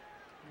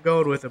 I'm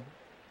going with him.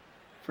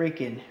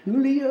 Freaking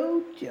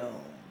Julio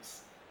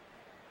Jones.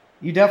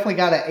 You definitely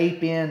got to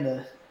ape in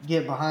to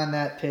get behind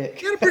that pick.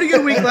 He had a pretty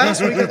good week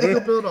last week. I think he'll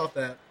build off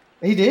that.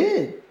 He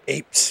did.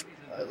 Apes.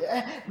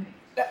 That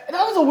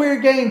was a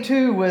weird game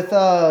too. With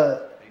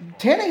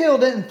Tannehill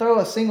didn't throw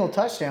a single I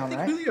touchdown, think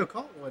right? Julio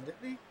caught one, didn't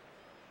he?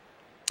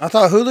 I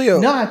thought Julio.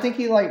 No, I think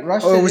he like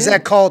rushed Or it was in.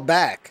 that called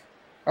back?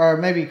 Or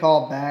maybe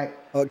called back.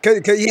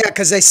 Yeah,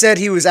 because they said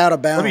he was out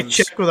of bounds. Let me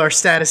check with our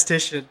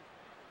statistician.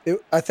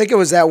 I think it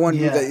was that one.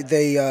 Yeah.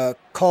 They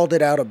called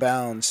it out of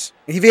bounds.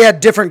 If he had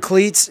different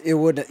cleats, it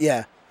would. Yeah,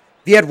 if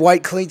he had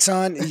white cleats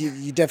on,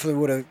 you definitely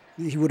would have.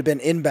 He would have been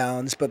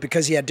inbounds. But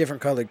because he had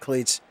different colored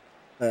cleats,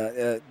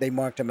 they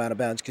marked him out of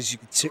bounds because you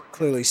could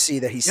clearly see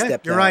that he Yeah,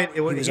 stepped. you're out. right. He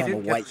was He on the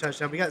didn't get white. the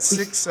touchdown. We got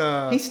six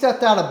He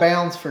stepped out of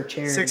bounds for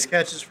charity. 6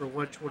 catches for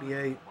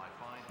 128.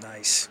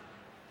 Nice.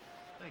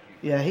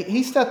 Yeah,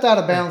 he stepped out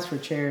of bounds for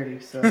charity.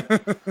 So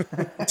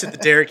To the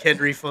Derrick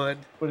Henry fund.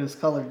 with his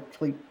colored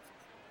cleat.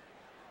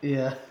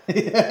 Yeah.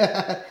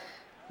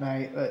 All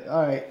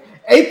right.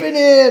 Aping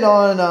in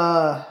on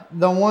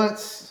the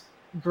once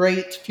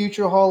great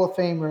future Hall of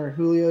Famer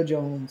Julio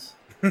Jones.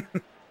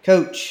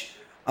 Coach.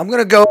 I'm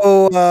gonna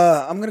go.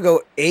 I'm gonna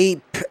go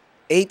ape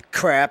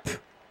crap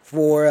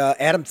for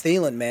Adam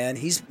Thielen. Man,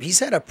 he's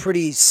had a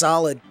pretty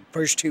solid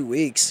first 2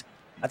 weeks.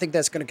 I think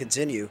that's gonna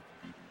continue,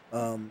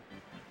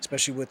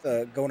 especially with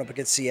going up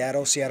against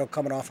Seattle. Seattle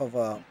coming off of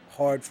a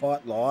hard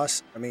fought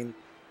loss. I mean,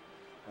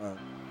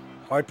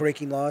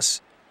 heartbreaking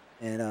loss,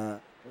 and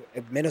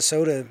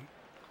Minnesota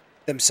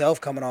themselves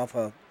coming off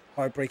a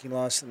heartbreaking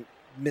loss and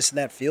missing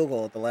that field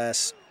goal at the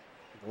last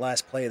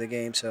play of the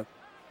game. So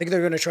I think they're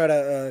going to try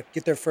to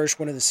get their first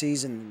win of the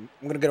season.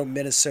 I'm going to go to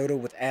Minnesota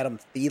with Adam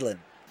Thielen.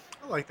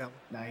 I like that one.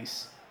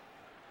 Nice.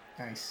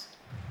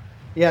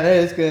 Yeah, that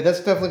is good. That's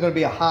definitely going to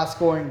be a high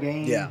scoring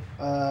game.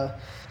 Yeah.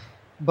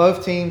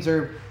 Both teams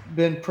are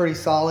been pretty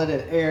solid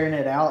at airing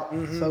it out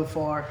so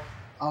far.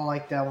 I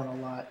like that one a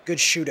lot. Good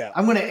shootout.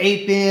 I'm going to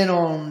ape in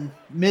on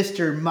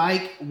Mr.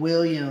 Mike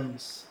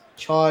Williams,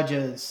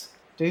 Chargers.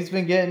 Dude's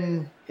been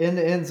getting in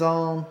the end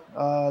zone.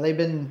 They've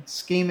been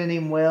scheming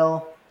him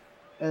well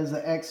as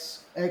an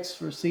X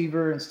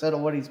receiver instead of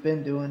what he's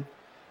been doing.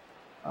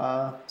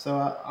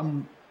 So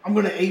I'm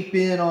going to ape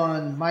in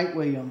on Mike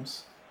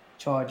Williams,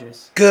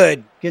 Chargers.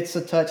 Good, Gets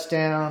the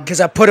touchdown. because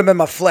I put him in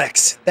my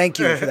flex. Thank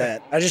you for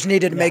that. I just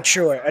needed to make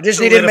sure.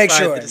 Solidified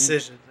the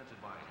decision.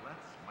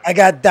 I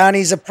got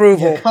Donnie's Yeah,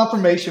 approval.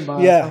 confirmation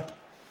bias. Yeah. Huh?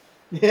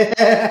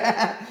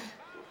 Yeah.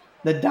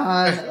 The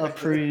Don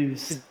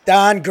approves.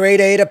 Don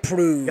grade 8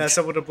 approved. Got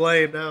someone to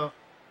blame now.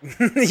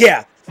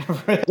 Yeah.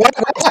 Why would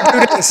you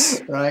do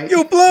this? Right?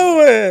 You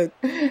blew it.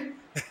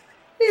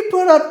 He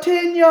put up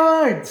 10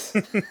 yards.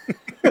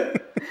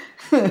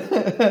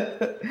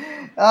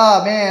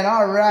 Oh, man.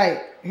 All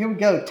right. Here we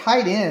go.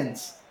 Tight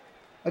ends.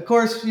 Of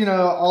course,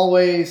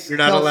 always You're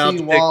not Kelsey, allowed to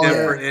pick them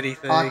Waller, for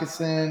anything.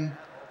 Hawkinson.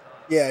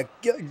 Yeah.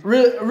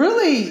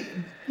 Really,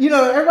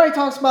 everybody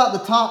talks about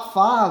the top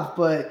 5,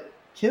 but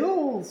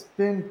Kittle's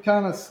been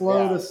kind of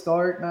slow to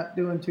start, not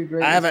doing too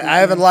great. I this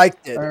haven't weekend.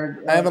 liked it.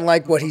 Or, I haven't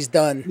liked what he's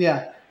done.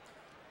 Yeah.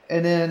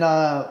 And then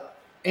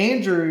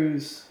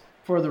Andrews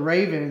for the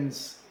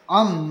Ravens.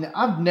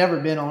 I've never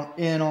been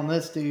on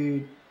this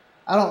dude.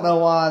 I don't know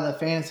why the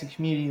fantasy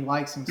community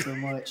likes him so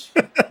much,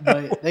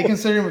 but they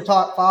consider him a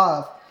top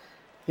 5.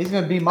 He's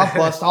going to be my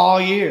bust all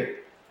year.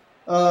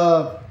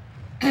 All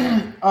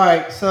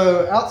right,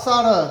 so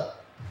outside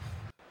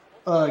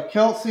of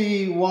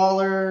Kelsey,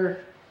 Waller,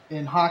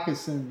 and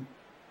Hawkinson,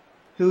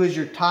 who is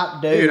your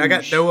top Doge? Dude, I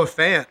got Noah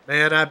Fant,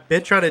 man. I've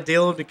been trying to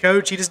deal him to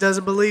coach. He just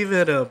doesn't believe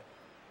in him.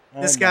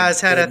 This guy's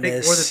had, I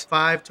think, more than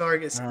 5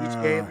 targets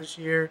each game this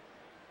year.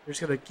 They're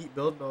just going to keep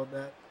building on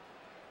that.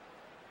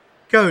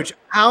 Coach,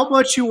 how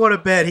much you want to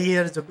bet he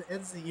ends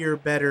the year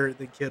better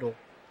than Kittle?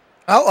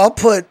 I'll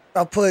put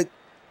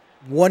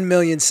 1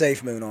 million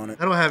safe moon on it.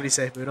 I don't have any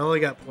safe moon. I only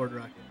got Porn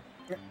Rocket.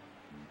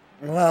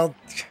 Well,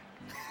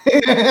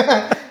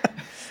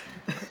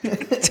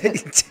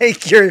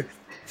 take your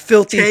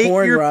filthy Take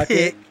porn your rocket.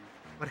 pick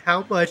on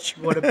how much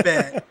you want to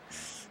bet.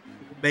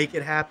 Make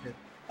it happen.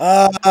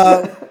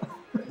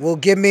 Well,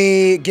 give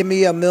me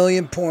 $1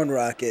 million porn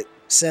rocket.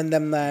 Send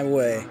them my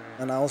way,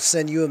 and I'll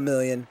send you $1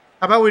 million.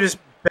 How about we just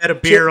bet a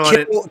beer on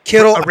it?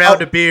 Kittle, A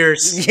round of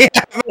beers. Yeah,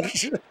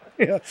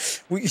 yeah.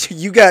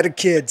 You got a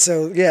kid,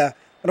 so yeah.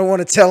 I don't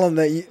want to tell him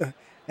that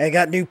I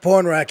got new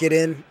porn rocket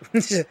in.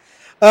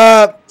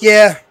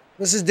 Yeah.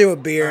 Let's just do a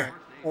beer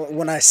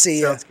when I see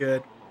you. Sounds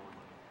good.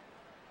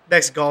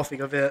 Next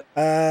golfing event.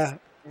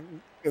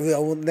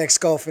 Next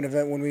golfing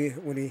event when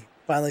we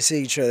finally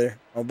see each other,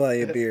 I'll buy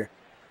you a beer.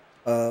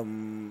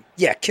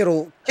 Yeah,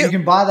 Kittle. You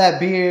can buy that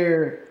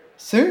beer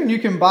soon. You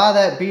can buy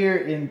that beer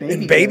in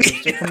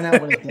Baby. They're coming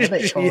out with a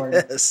debit card.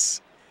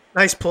 Yes.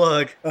 Nice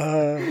plug.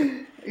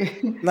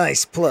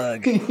 Nice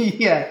plug.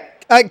 Yeah.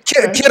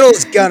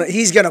 Kittle's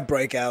gonna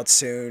break out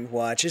soon.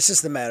 Watch, it's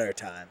just a matter of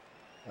time.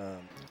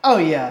 Oh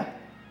yeah,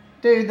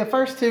 dude. The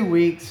first 2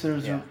 weeks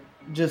there's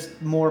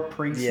just more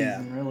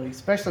preseason, really,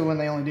 especially when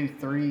they only do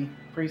 3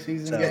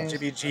 preseason games.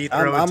 Jimmy G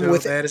throwing to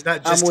him, man. It's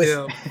not just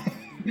him.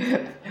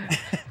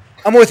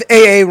 I'm with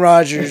AA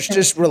Rogers.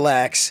 Just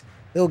relax.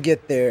 He'll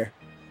get there.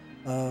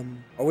 Are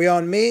we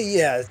on me?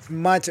 Yeah, it's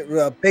my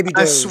Baby Doge.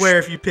 I swear,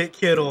 if you pick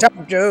Kittle,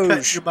 Top Doge.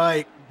 cut your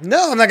bike.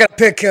 No, I'm not gonna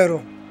pick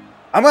Kittle.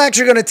 I'm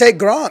actually gonna take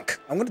Gronk.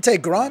 I'm gonna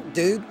take Gronk,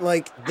 dude.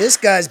 Like, this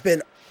guy's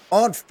been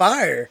on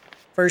fire.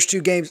 First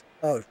 2 games.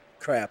 Oh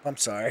crap! I'm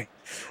sorry.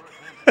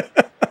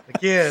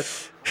 Again.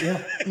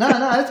 Yeah. No,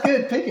 that's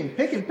good. Pick him.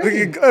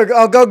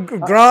 I'll go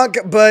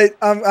Gronk, but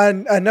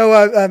I know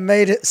I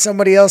made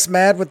somebody else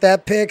mad with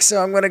that pick,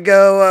 so I'm gonna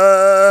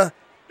go.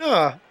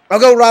 I'll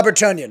go Robert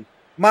Tonyan.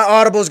 My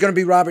audible is gonna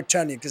be Robert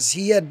Tonyan because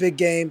he had big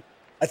game.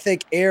 I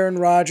think Aaron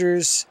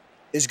Rodgers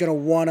is gonna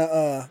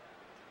wanna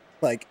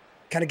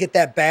kind of get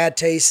that bad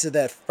taste of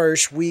that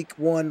first week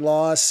 1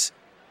 loss.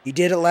 He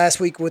did it last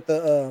week with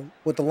the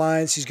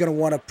Lions. He's gonna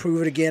want to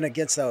prove it again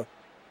against a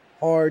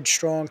hard,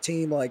 strong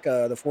team like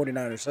the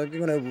 49ers. So I'm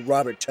going to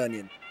Robert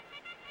Tonyan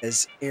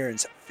as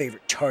Aaron's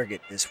favorite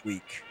target this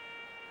week.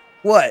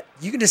 What?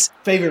 You can just...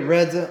 Favorite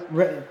red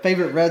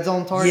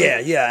zone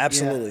target? Yeah,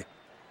 absolutely. Yeah.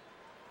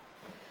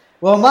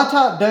 Well, my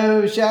top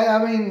Doge,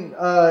 I mean,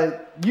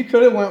 you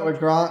could have went with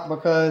Gronk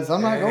because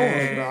I'm not going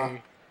with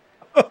Gronk.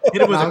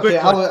 Hit him with a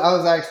quick one.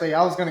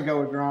 I was going to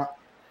go with Gronk.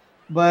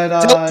 But,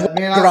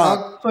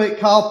 I'll put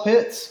Kyle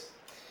Pitts.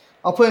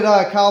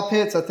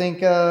 I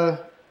think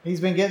he's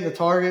been getting the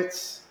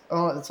targets.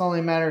 It's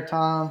only a matter of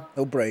time.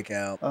 He'll break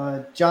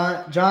out.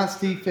 Giants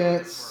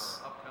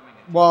defense,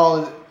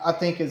 while I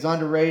think is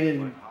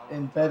underrated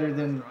and better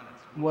than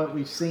what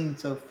we've seen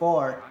so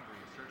far,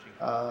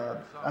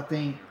 I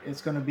think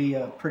it's going to be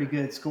a pretty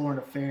good scoring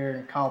affair.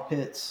 And Kyle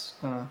Pitts,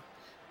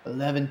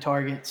 11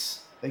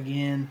 targets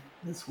again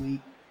this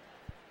week.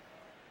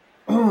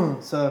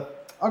 So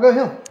I'll go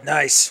him.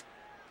 Nice.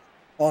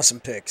 Awesome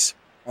picks.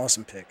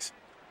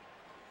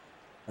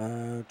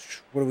 What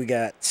do we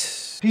got?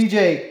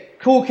 PJ,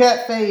 Cool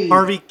Cat Fade.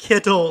 Harvey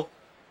Kittle.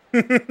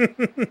 I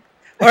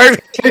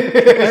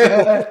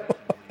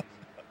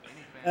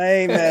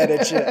ain't mad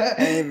at you.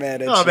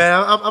 Oh,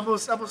 man, I'm gonna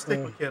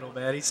stick with Kittle,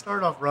 man. He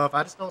started off rough.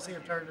 I just don't see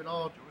him turning it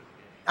on.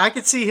 I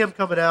could see him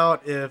coming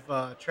out if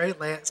Trey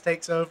Lance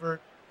takes over.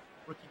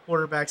 Rookie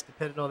quarterbacks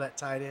depending on that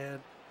tight end.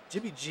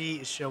 Jimmy G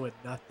is showing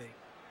nothing.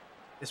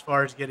 as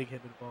far as getting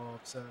him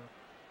involved. So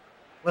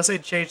unless they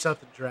change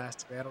something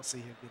drastically, I don't see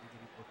him getting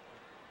any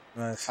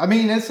more. Nice. I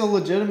mean, it's a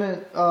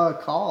legitimate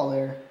call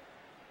there.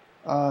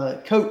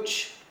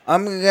 Coach.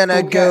 I'm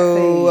gonna Cool Cat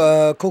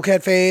go Cool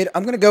Cat Fade.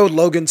 I'm gonna go with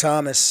Logan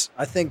Thomas.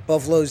 I think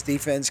Buffalo's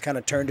defense kind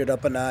of turned it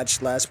up a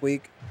notch last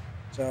week,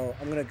 so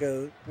I'm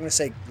gonna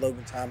say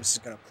Logan Thomas is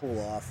gonna cool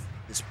off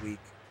this week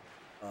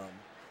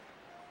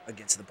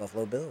against the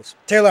Buffalo Bills.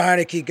 Taylor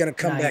Heineke gonna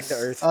come back to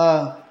earth.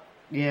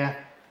 Yeah.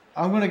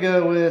 I'm going to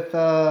go with,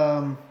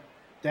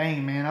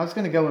 dang, man. I was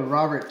going to go with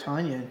Robert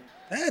Tunyon.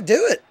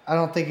 Do it. I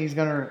don't think he's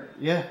going to,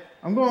 yeah.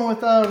 I'm going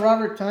with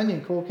Robert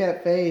Tunyon, Cool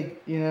Cat Fade,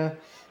 you know.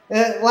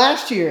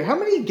 Last year, how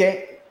many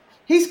games?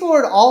 He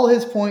scored all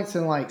his points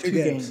in like two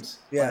games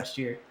last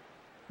year.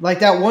 Like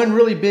that one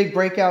really big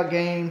breakout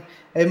game.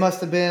 It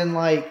must have been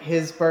like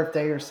his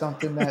birthday or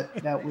something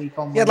that week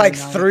on Monday He had like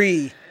night.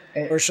 3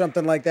 or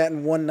something like that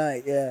in one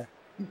night. Yeah.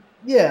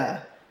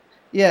 Yeah.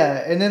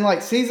 And then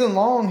like season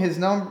long,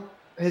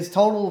 his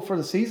total for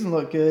the season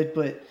looked good,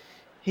 but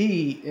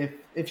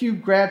if you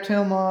grabbed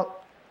him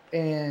up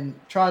and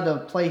tried to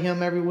play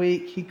him every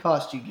week, he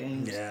cost you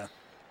games. Yeah.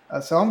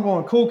 So I'm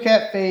going Cool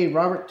Cat Fade,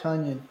 Robert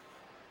Tunyon.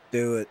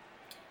 Do it.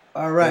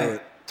 All right,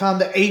 time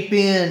to ape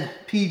in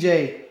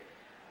PJ.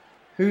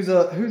 Who's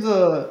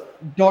a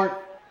dart?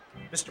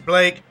 Mr.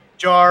 Blake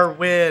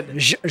Jarwin.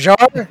 Jar?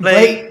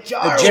 Blake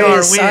The J Jarwin.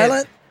 is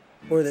silent,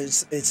 or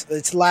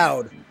it's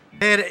loud.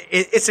 Man,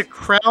 it's a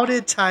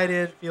crowded tight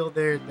end field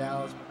there in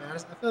Dallas, but man,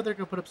 I feel they're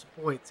gonna put up some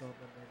points on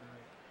Monday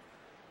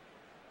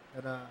night.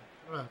 And I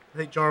don't know. I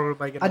think Jarwin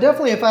might get. I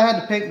definitely, if I had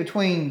to pick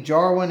between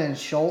Jarwin and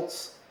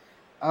Schultz,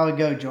 I would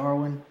go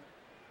Jarwin.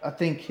 I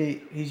think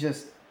he's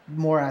just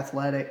more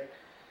athletic.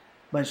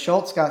 But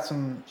Schultz got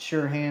some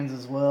sure hands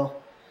as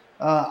well.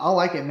 I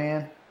like it,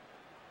 man.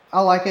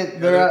 I like it.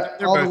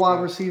 They're All the both wide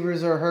good.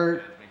 receivers are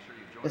hurt,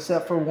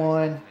 except for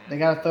one. They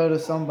got to throw to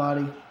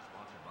somebody.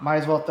 Might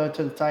as well throw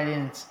to the tight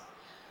ends.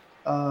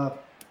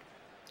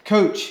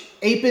 Coach,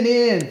 aping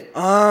in.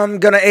 I'm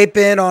gonna ape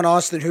in on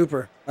Austin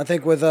Hooper. I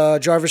think with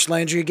Jarvis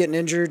Landry getting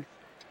injured,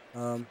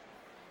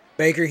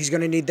 Baker, he's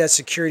gonna need that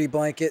security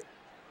blanket,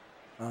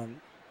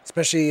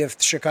 especially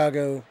if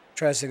Chicago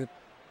tries to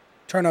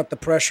turn up the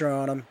pressure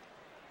on him.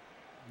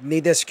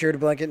 Need that security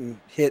blanket and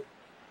hit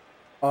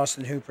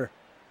Austin Hooper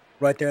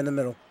right there in the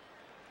middle.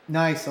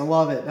 Nice. I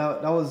love it.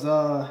 That was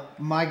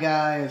my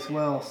guy as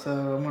well. So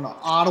I'm going to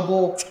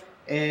audible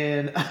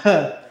and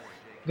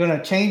going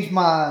to change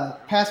my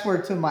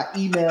password to my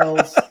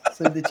emails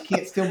so that you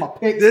can't steal my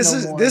picks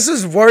more. This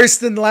is worse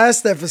than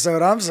last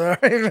episode. I'm sorry,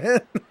 man.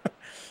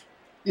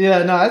 Yeah,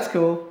 no, that's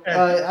cool.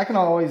 I can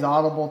always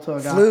audible to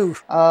a guy. Flu.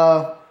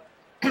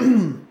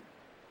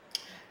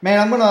 Man,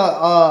 I'm going to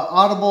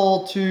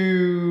audible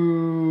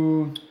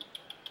to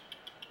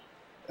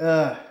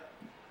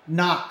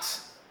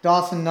Knox.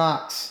 Dawson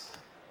Knox.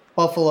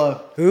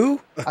 Buffalo.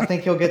 Who? I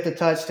think he'll get the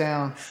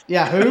touchdown.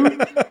 Yeah, who?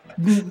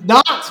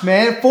 Knox,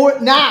 man.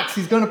 Fort Knox.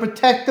 He's going to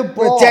protect the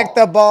ball. Protect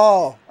the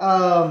ball.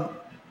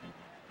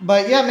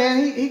 But yeah,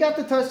 man, he got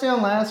the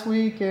touchdown last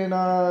week, and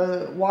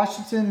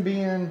Washington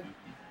being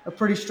a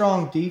pretty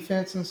strong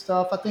defense and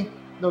stuff, I think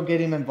they'll get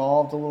him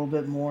involved a little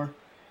bit more.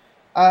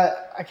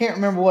 I can't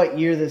remember what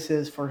year this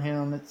is for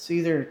him. It's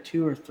either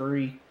 2 or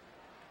 3,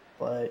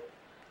 but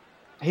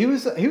he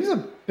was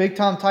a big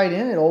time tight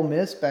end at Ole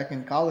Miss back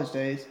in college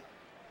days,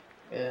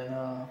 and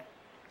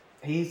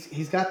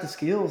he's got the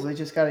skills. They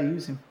just got to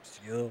use him.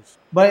 Skills.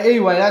 But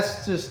anyway,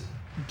 that's just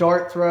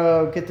dart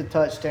throw, get the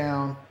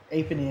touchdown,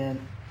 aping in.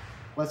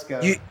 Let's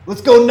go. Let's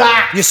go,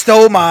 Knox. You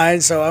stole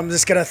mine, so I'm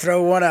just gonna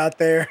throw one out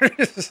there.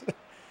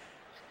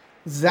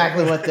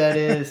 Exactly what that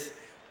is.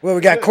 Well,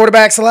 we got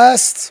quarterbacks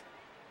last.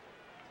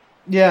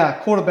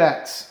 Yeah,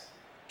 quarterbacks.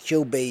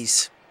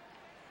 QBs.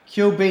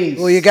 QBs.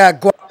 Well, you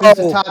got Who's the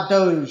Guapo. top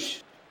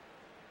Doge?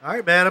 All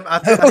right, man. I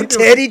think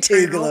Teddy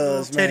Two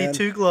Gloves, Teddy man.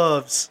 Two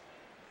Gloves.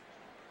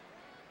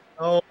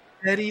 Oh,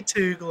 Teddy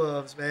Two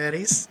Gloves, man.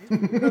 He's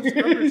putting up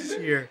numbers this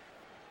year.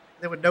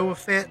 Then with Noah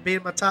Fant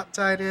being my top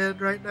tight end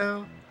right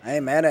now, I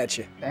ain't mad at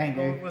you. Dang, I'm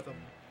going dude. with him.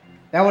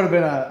 That would have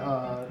been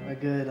a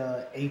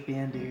good ape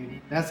in,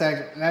 dude. That's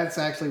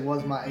actually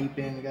was my ape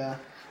in guy.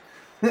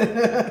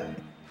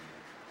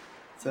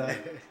 So,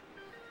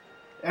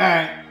 all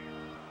right,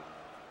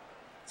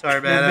 Sorry,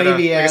 man. The I know.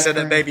 baby Like I said,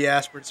 that aspirin. baby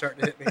aspirin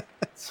starting to hit me.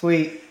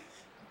 sweet.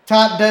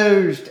 Top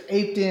Doged,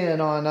 aped in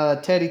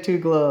on Teddy Two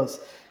Gloves.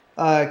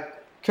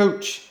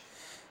 Coach,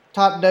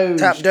 top Doge.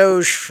 Top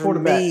Doge for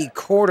Quarterback. me,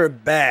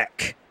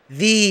 quarterback.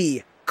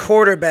 The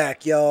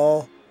quarterback,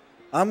 y'all.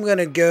 I'm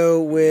gonna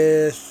go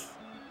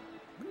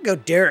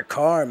Derek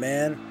Carr,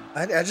 man.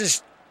 I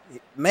just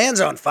man's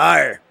on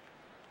fire.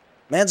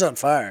 Man's on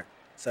fire.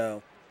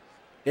 So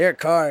Derek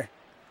Carr.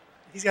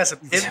 He's got some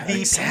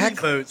MVP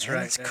votes man.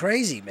 right It's now.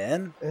 crazy,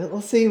 man.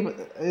 Let's see.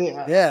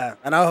 Yeah,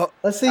 and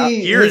Let's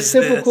see year his is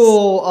this?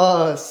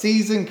 typical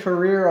season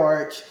career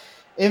arch.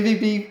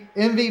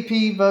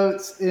 MVP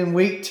votes in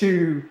week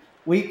 2,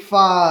 week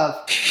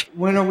 5.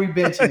 When are we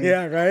benching?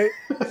 yeah, right.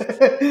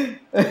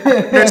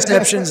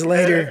 Interceptions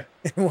later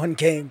in one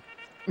game.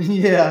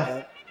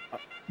 Yeah.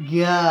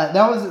 Yeah,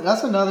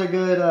 that's another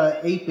good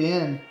ape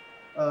in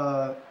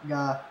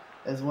guy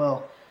as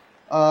well.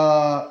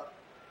 We're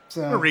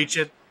So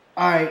reaching.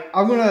 all right,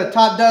 I'm gonna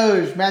top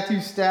Doge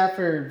Matthew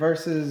Stafford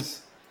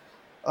versus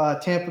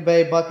Tampa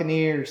Bay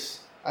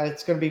Buccaneers.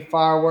 It's gonna be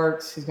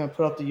fireworks. He's gonna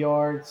put up the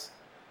yards,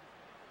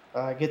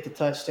 get the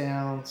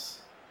touchdowns.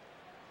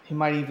 He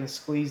might even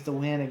squeeze the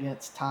win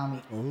against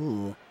Tommy.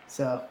 Ooh.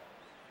 So,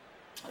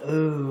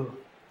 ooh,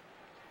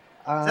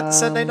 Is that the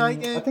Sunday night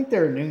I game? think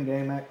they're a noon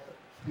game.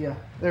 Yeah,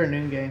 they're a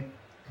noon game.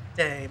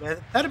 Dang, man.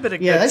 That'd have been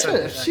a Yeah, good they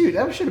Sunday should night. shoot.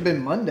 That should have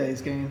been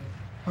Monday's game.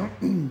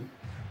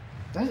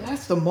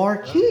 That's the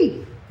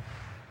marquee.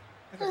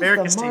 That's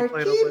America's the team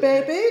played on marquee,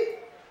 Monday. baby.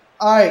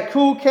 All right,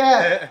 cool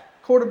cat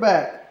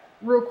quarterback.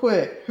 Real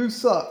quick, who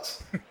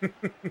sucks?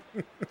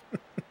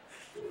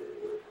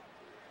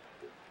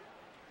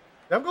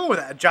 I'm going with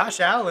that. Josh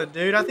Allen,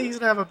 dude. I think he's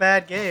gonna have a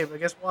bad game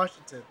against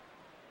Washington.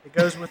 It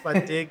goes with my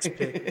Diggs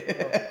pick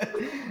as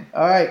well.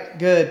 All right,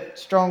 good,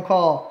 strong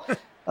call.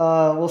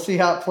 We'll see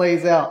how it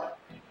plays out.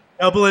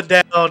 Doubling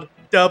down.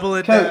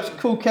 Doubling Coach, down.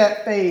 cool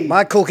cat fade.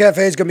 My cool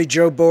cafe is gonna be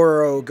Joe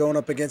Burrow going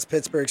up against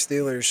Pittsburgh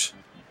Steelers.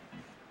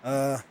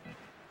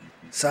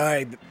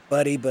 Sorry,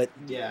 buddy, but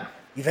Yeah.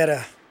 you had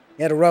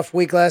a rough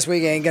week last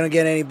week. Ain't gonna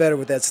get any better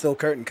with that steel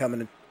curtain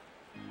coming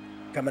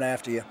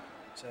after you.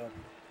 So,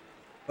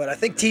 but I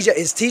think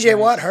TJ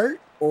Watt hurt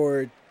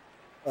or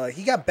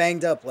he got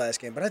banged up last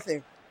game. But I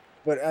think,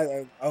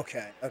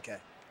 okay.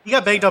 He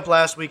got banged up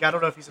last week. I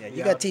don't know if he's Yeah, gonna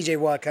you be got out. TJ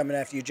Watt coming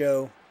after you,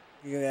 Joe.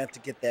 You're gonna have to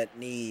get that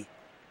knee,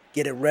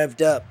 get it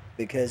revved up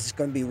because it's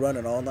gonna be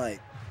running all night.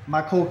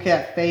 My cool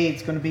cat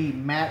fade's going to be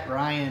Matt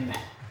Ryan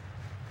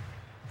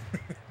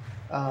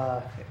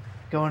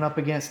going up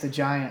against the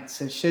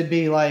Giants. It should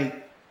be like,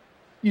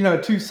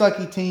 two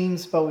sucky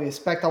teams, but we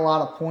expect a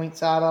lot of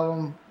points out of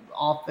them.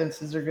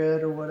 Offenses are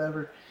good or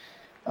whatever.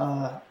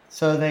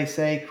 So they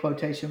say,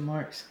 quotation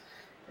marks.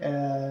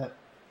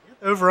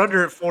 Over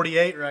under at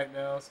 48 right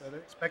now, so they're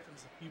expecting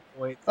a few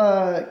points.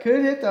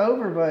 Could hit the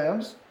over, but I'm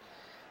just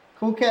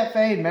cool cat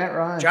fade, Matt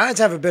Ryan.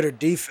 Giants have a better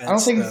defense. I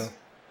don't think though.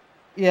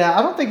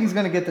 I don't think he's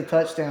going to get the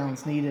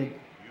touchdowns needed.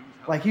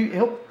 Like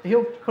he'll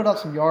put up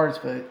some yards,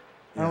 but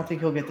I don't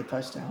think he'll get the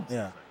touchdowns.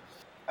 Yeah.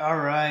 All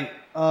right,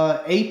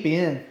 ape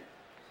in.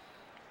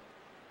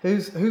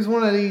 Who's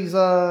one of these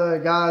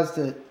guys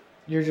that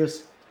you're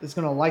just is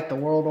going to light the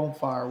world on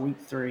fire week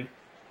 3?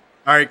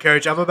 All right,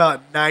 Coach. I'm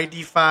about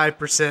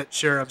 95%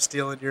 sure I'm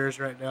stealing yours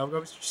right now. I'm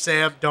going with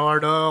Sam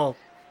Darnold.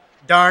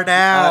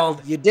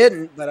 Darnold. You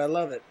didn't, but I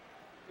love it.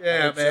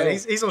 Yeah, hope man.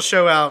 so. He's gonna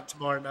show out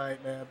tomorrow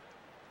night, man.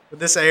 But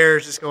this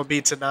airs just gonna be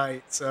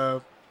tonight,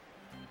 so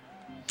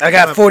I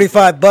got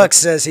 $45.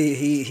 Says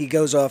he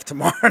goes off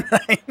tomorrow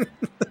night.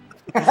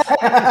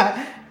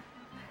 I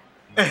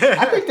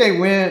think they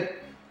win.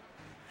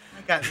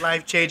 I got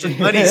life changing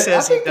money.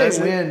 Says I think he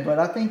doesn't. they win, but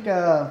I think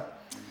that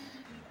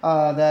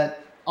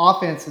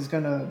offense is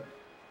going to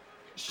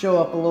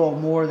show up a little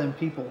more than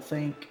people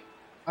think.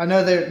 I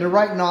know they're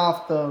writing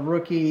off the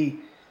rookie.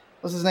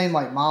 What's his name?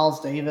 Like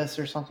Miles Davis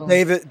or something.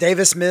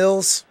 Davis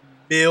Mills.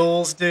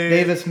 Mills, dude.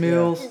 Davis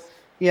Mills.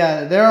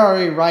 Yeah, they're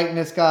already writing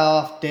this guy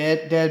off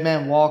dead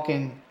man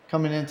walking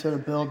coming into the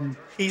building.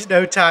 He's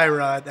no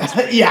Tyrod.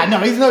 That's Yeah, no,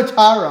 he's no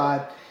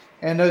Tyrod.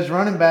 And those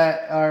running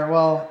back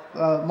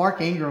Mark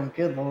Ingram,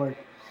 good lord.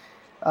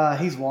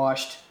 He's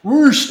washed.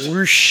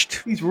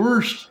 Whooshed. He's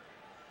worst.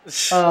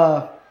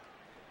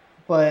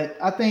 But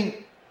I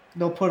think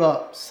they'll put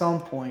up some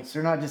points.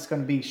 They're not just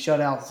going to be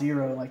shut out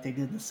 0 like they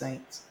did the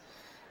Saints.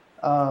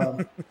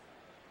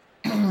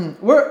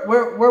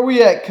 Where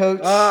we at,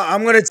 Coach?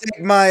 I'm gonna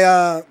take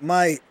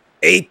my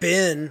ape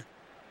in.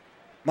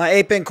 My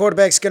ape in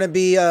quarterback's gonna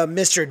be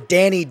Mr.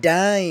 Danny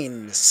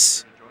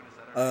Dimes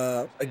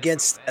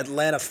against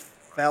Atlanta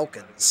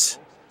Falcons.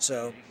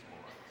 So,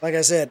 like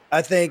I said,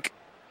 I think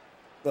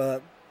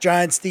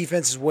Giants'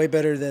 defense is way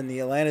better than the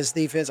Atlanta's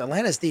defense.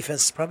 Atlanta's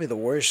defense is probably the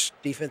worst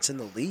defense in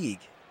the league,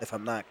 if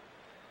I'm not.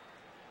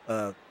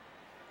 I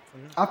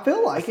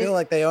feel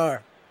like they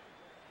are.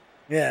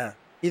 Yeah,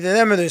 either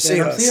them or the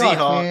Seahawks.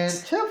 Seahawks, man.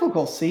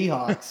 Typical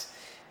Seahawks.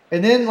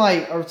 And then,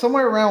 or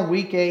somewhere around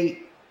week 8,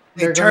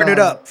 They they're turn it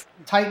gonna up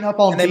tighten up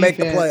on and they defense.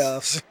 make the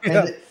playoffs.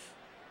 And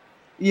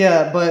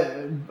yeah, but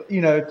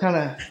kind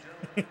of,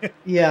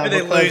 yeah. And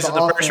they because lose in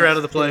the first round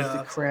of the offense gives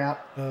playoffs.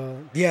 crap.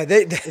 Yeah,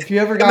 If you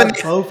ever them and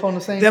got both on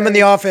the same, them and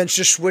the page, offense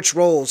just switch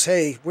roles.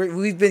 Hey,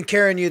 we've been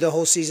carrying you the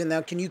whole season. Now,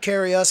 can you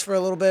carry us for a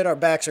little bit? Our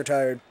backs are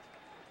tired.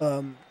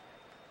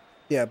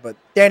 Yeah, but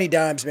Danny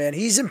Dimes, man,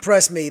 he's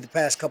impressed me the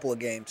past couple of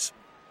games.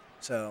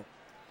 So,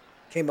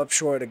 came up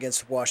short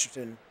against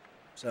Washington.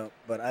 So,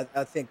 but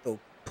I think they'll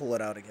pull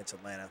it out against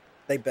Atlanta.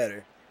 They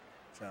better.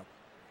 So,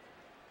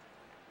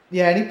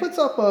 yeah, and he puts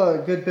up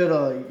a good bit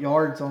of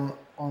yards on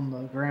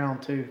the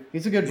ground too.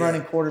 He's a good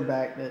running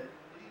quarterback that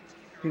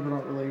people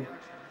don't really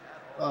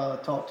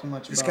talk too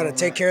much just about. got to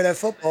take care of that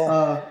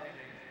football.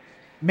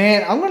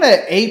 Man, I'm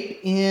gonna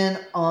ape in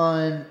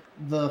on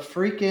the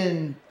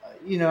freaking.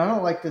 I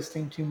don't like this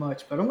team too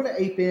much, but I'm gonna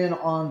ape in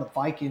on the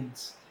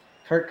Vikings.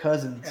 Kirk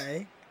Cousins.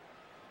 Okay.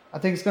 I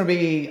think it's going to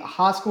be a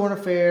high-scoring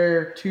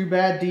affair, two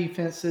bad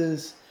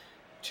defenses,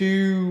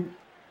 two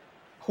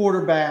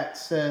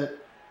quarterbacks that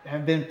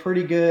have been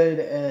pretty good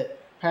at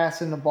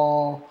passing the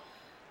ball.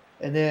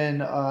 And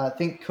then I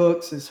think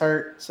Cooks is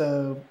hurt,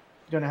 so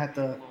going to have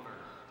to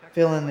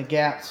fill in the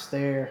gaps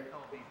there.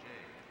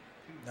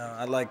 No,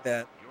 I like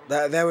that.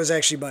 That was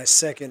actually my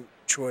second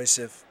choice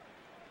if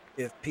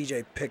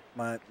PJ picked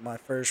my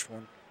first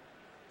one.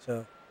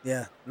 So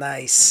yeah,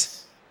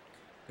 nice.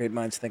 Great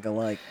minds think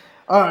alike.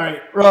 All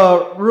right,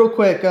 real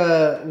quick,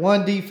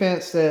 one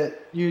defense that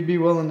you'd be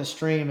willing to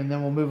stream, and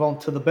then we'll move on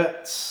to the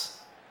bets.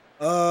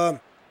 I'm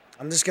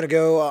just gonna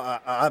go.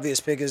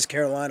 Obvious pick is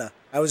Carolina.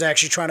 I was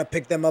actually trying to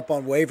pick them up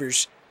on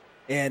waivers,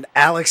 and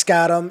Alex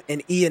got them,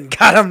 and Ian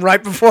got them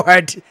right before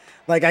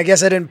like I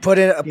guess I didn't put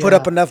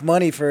up enough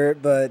money for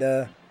it, but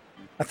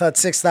I thought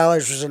 $6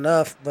 was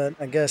enough. But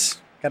I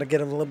guess got to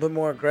get a little bit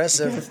more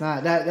aggressive. It's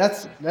not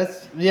that's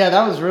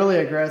that was really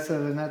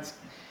aggressive, and that's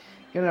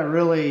gonna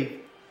really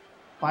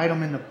bite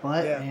them in the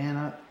butt,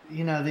 man.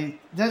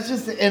 That's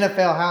just the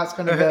NFL how it's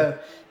gonna go.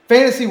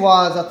 Fantasy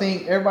wise, I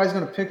think everybody's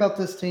gonna pick up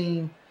this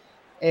team,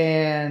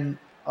 and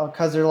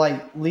because they're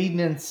like leading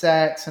in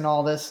sacks and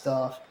all this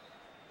stuff,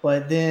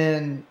 but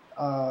then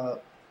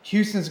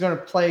Houston's going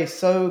to play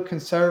so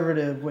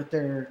conservative with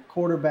their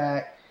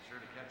quarterback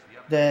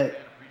that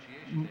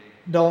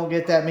don't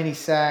get that many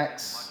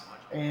sacks,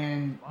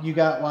 and you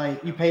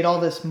paid all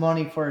this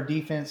money for a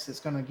defense that's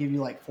going to give you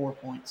like 4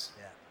 points.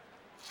 Yeah.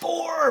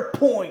 4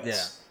 points.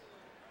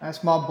 Yeah.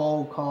 That's my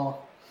bold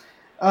call.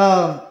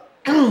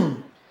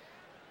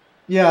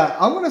 Yeah,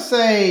 I'm going to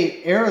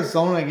say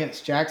Arizona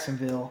against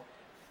Jacksonville.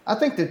 I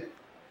think that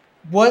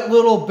what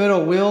little bit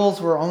of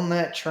wheels were on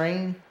that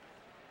train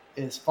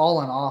is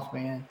falling off,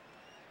 man.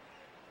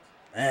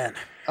 Man.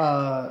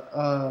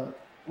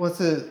 What's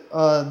it?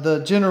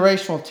 The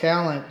generational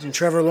talent just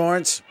Trevor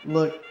Lawrence.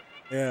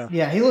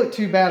 Yeah, he looked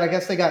too bad. I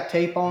guess they got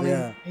tape on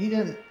him. He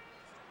didn't.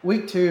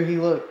 Week 2, he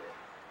looked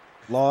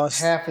lost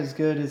half as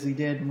good as he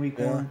did in week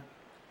 1. Man,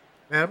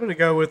 I'm going to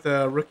go with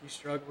a rookie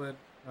struggling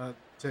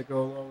to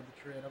go along with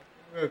the trend. I'm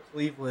going to go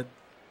Cleveland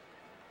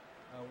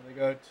when they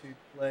go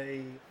to play,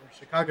 or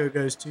Chicago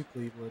goes to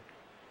Cleveland.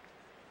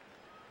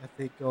 I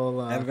think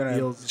I'm going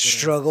to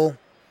struggle.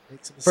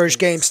 First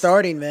game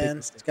starting, man.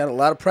 It's got a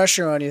lot of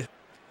pressure on you.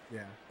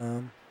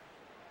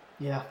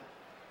 Yeah.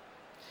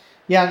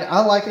 Yeah,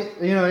 I like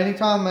it.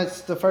 Anytime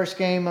it's the first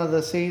game of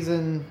the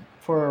season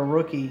for a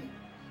rookie,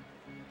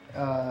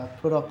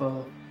 put up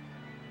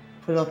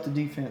the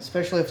defense,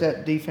 especially if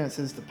that defense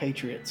is the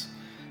Patriots.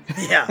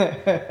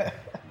 Yeah.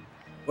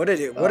 What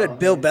did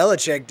Bill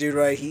Belichick do?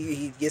 Right,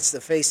 he gets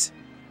to face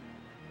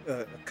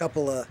a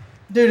couple of.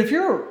 Dude, if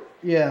you're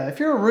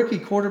a rookie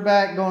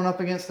quarterback going up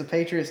against the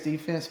Patriots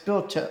defense,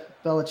 Bill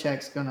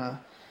Belichick's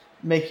gonna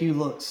make you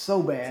look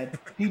so bad.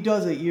 He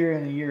does it year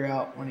in and year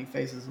out when he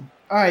faces them.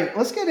 All right,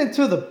 let's get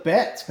into the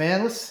bets,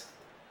 man. Let's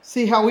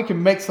see how we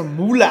can make some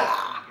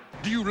moolah.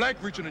 Do you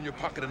like reaching in your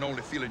pocket and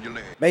only feeling your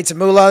leg? Made some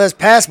moolah this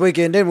past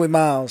weekend, didn't we,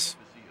 Miles?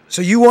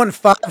 So you won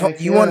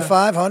won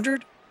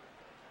 500.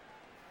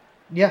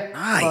 Yeah,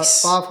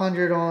 nice.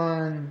 500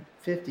 on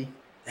 50.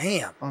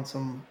 Damn.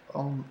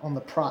 On the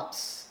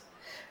props,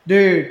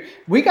 dude.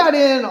 We got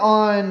in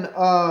on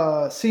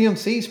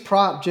CMC's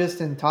prop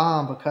just in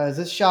time because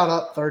it shot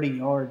up 30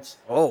 yards.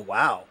 Oh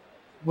wow.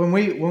 When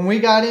we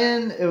got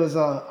in, it was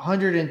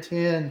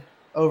 110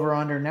 over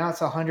under. Now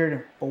it's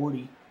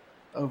 140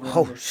 over under.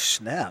 Oh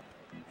snap!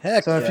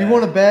 Heck. So if you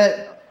want to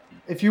bet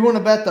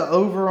the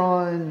over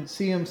on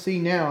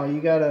CMC now,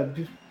 you gotta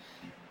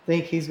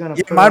think he's gonna.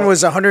 Yeah, mine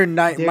was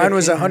 109. Mine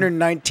was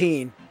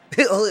 119.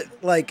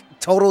 Like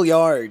total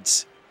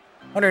yards.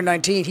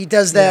 119. He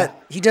does that.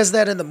 Yeah. He does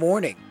that in the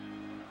morning.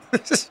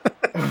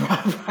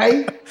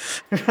 Right.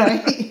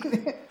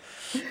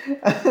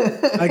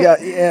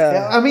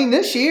 I mean,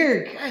 this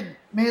year, God,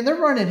 man, they're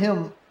running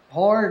him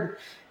hard.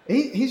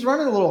 He's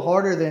running a little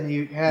harder than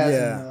he has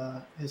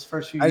in his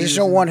first few years. I just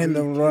don't want him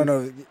to run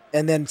over.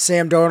 And then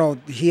Sam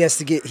Darnold, he has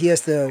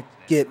to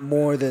get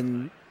more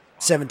than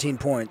 17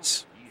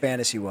 points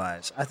fantasy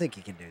wise. I think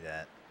he can do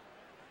that.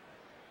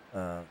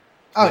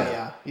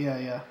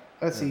 Yeah.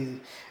 That's easy.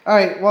 All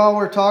right, while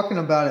we're talking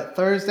about it,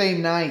 Thursday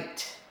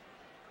night,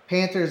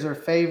 Panthers are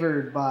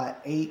favored by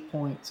 8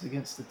 points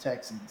against the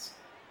Texans.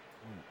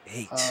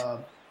 8.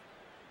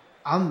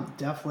 I'm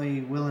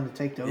definitely willing to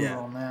take the over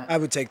on that. I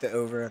would take the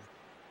over.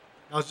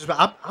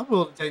 I'm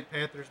willing to take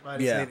Panthers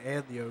 -8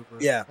 and the over.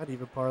 Yeah. I'd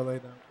even parlay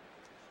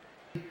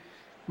that.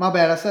 My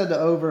bad. I said the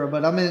over,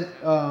 but I meant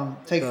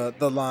take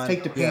the line.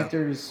 Take the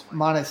Panthers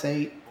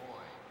 -8.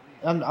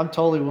 I'm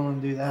totally willing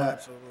to do that.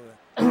 Oh,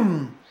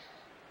 absolutely.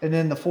 And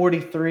then the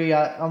 43,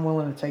 I'm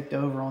willing to take the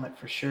over on it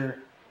for sure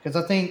because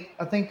I think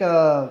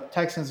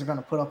Texans are going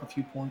to put up a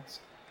few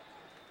points.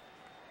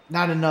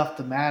 Not enough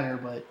to matter,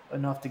 but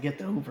enough to get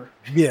the over.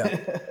 Yeah.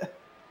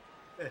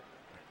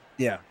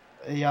 Yeah.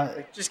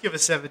 Just give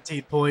us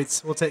 17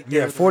 points. We'll take.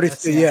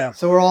 43. Yeah.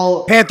 So we're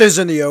all Panthers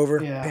in the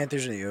over. Yeah.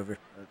 Panthers in the over.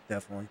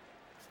 Definitely.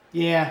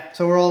 Yeah.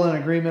 So we're all in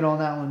agreement on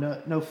that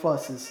one. No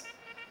fusses.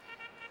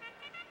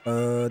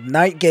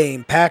 Night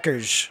game,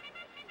 Packers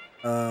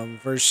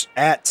versus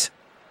at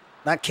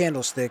not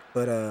Candlestick,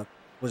 but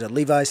was it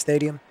Levi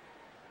Stadium?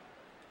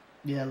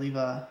 Yeah,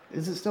 Levi.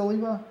 Is it still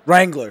Levi?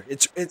 Wrangler.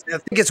 It's I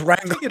think it's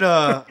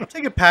Wrangler. I'm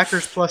taking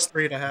Packers plus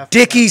 3.5.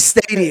 Dickey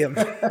Stadium.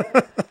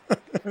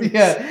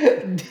 Yeah.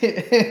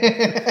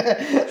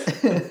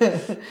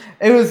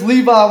 It was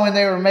Levi when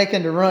they were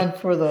making the run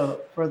for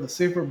the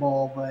Super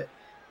Bowl, but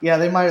yeah,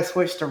 they might have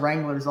switched to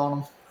Wranglers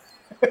on them.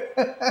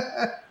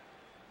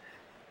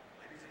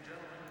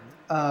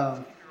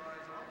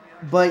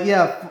 But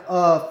yeah,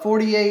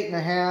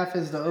 48.5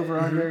 is the over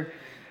under.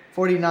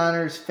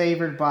 49ers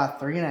favored by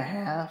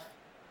 3.5.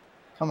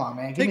 Come on,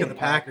 man. Give me Taking the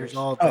Packers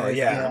all day. Oh,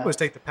 yeah. I'm going to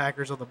take the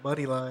Packers on the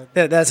money line.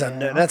 That's Yeah,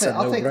 a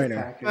I'll take the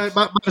no-brainer. Packers.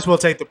 Might as well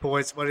take the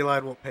points. Money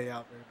line won't pay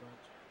out very much.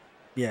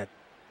 Yeah,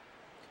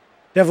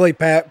 definitely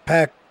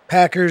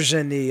Packers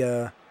and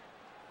the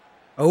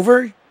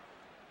over.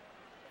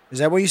 Is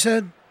that what you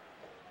said?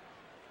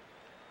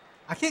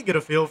 I can't get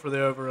a feel for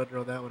the over-under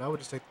on that one. I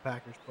would just take the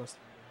Packers plus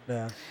 3.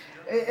 Yeah.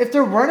 If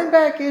their running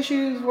back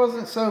issues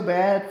wasn't so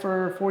bad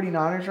for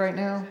 49ers right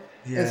now,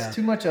 Yeah. it's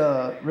too much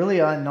really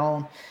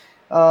unknown.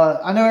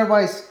 I know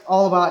everybody's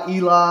all about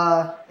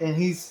Eli, and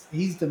he's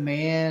the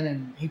man,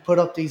 and he put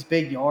up these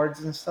big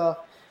yards and stuff.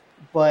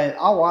 But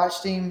I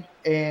watched him,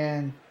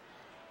 and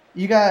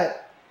you got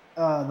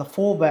the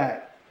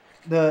fullback,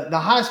 the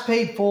highest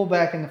paid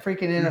fullback in the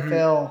freaking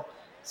NFL,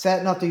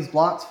 setting up these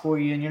blocks for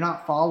you, and you're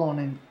not following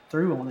him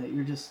through on it.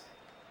 You're just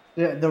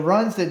the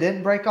runs that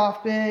didn't break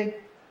off big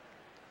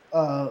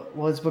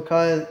was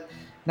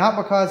not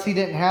because he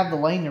didn't have the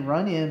lane to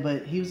run in,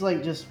 but he was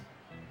like just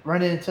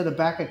running into the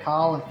back of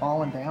Kyle and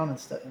falling down and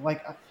stuff.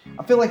 Like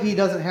I feel like he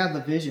doesn't have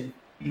the vision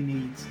he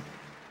needs,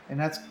 and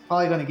that's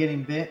probably going to get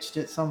him benched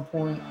at some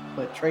point.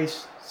 But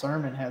Trace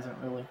Sermon hasn't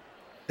really.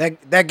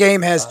 That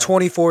game has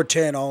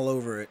 24-10 all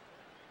over it.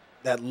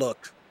 That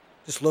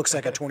just looks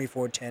like a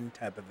 24-10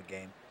 type of a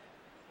game.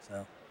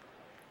 So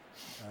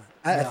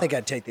I think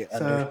I'd take the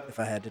under if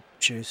I had to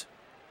choose.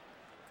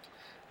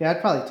 Yeah,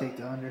 I'd probably take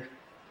the under.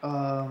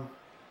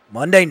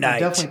 Monday I'd night,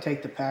 definitely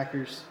take the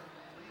Packers.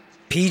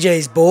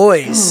 PJ's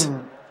boys.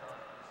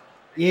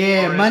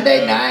 Yeah, Orange Monday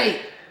Bowl.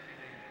 night.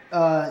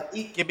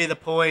 Give me the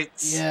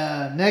points.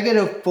 Yeah,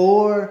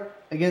 -4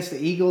 against the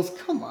Eagles.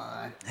 Come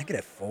on.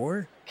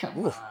 -4.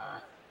 Come Oof.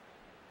 on.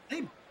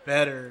 They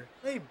better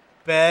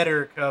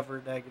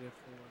cover -4.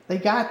 They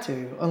got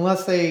to,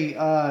 unless they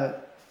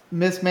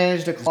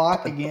mismanage the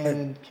clock again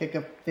and kick a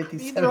I mean,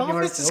 57 their yard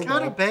offense is field kind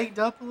goal. of banged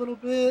up a little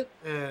bit,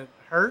 and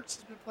Hurts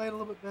has been playing a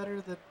little bit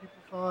better than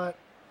people thought.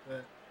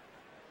 But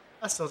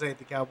I still take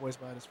the Cowboys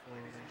 -4.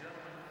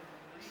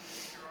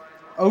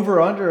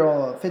 Over under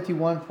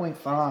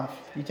 51.5.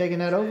 You taking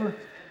that over?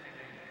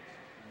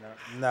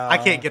 No, I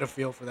can't get a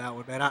feel for that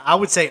one, man. I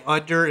would say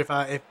under if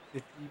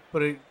you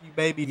put it. You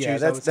made me choose.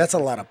 Yeah, I would say that's a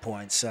under. lot of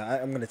points.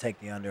 I'm going to take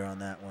the under on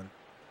that one.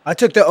 I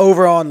took the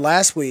over on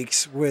last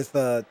week's with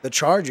the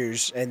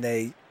Chargers, and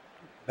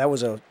that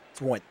was a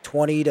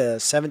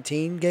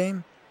 20-17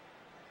 game.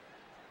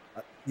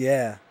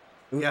 Yeah,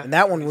 Yeah, and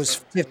that one was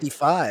 20-17.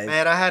 55.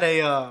 Man, I had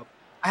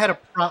a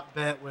prop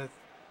bet with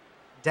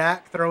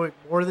Dak throwing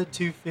more than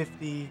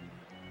 250.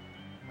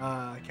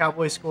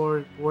 Cowboys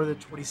scored more than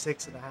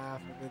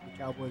 26.5, and then the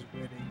Cowboys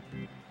winning.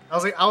 I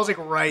was like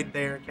right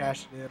there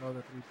cashing in on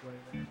the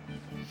 3-play.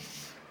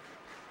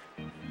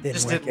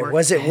 Just didn't work.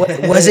 Was it Yo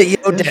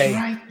It's Day?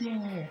 right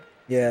there.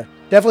 Yeah,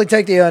 definitely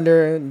take the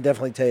under, and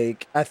definitely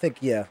take. I think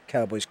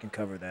Cowboys can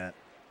cover that.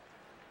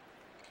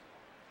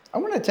 I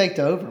want to take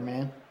the over,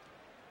 man.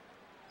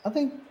 I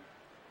think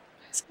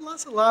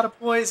That's a lot of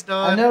points,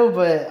 Don. I know,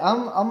 but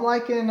I'm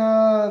liking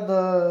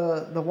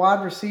the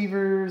wide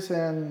receivers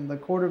and the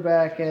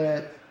quarterback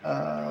at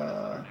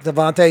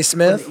Devontae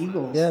Smith. the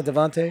Eagles. Yeah,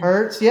 Devontae.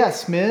 Hurts. Yeah,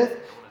 Smith.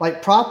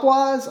 Like prop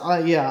wise,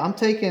 I'm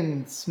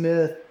taking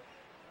Smith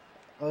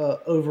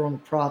over on the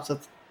props. I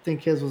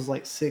think his was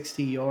like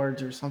 60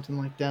 yards or something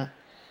like that.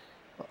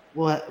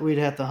 We'd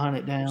have to hunt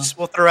it down.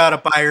 We'll throw out a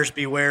buyer's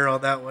beware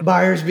on that one.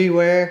 Buyers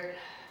beware.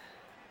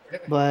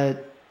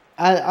 But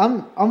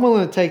I'm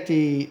willing to take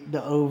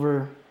the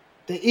over.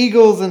 The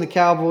Eagles and the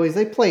Cowboys,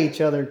 they play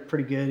each other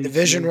pretty good. each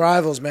Division year.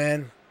 rivals,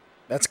 man.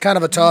 That's kind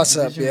of a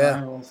toss-up. Division Yeah.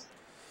 rivals.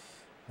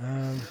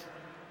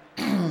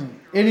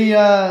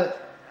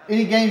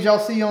 Any games y'all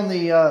see on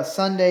the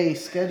Sunday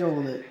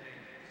schedule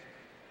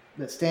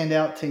that stand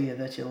out to you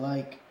that you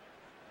like?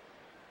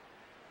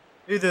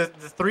 Dude, the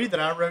three that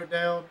I wrote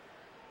down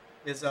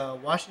is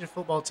Washington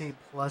football team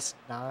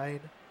 +9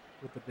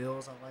 with the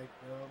Bills. I like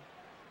them.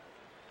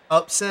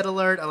 Upset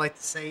alert. I like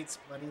the Saints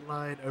money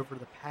line over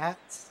the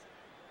Pats,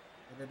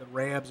 and then the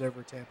Rams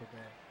over Tampa Bay.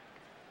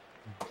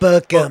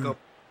 Book Book 'em. 'em.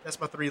 That's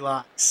my 3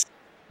 locks.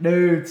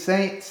 Dude,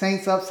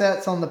 Saints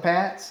upsets on the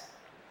Pats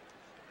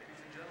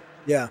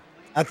Yeah,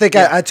 I think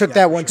I took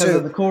that one because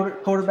of the too.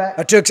 quarterback.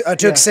 I took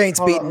Yeah, Saints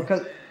hold on, beating.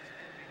 because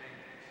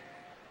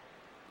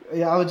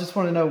I would just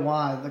want to know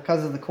why.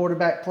 Because of the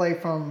quarterback play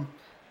from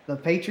the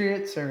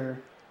Patriots,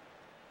 or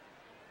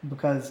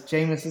because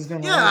Jameis is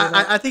going to light Yeah, it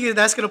up. I think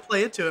that's going to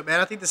play into it, man.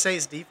 I think the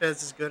Saints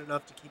defense is good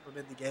enough to keep them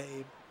in the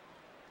game.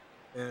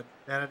 And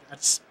man,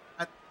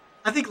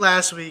 I think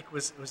last week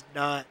was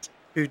not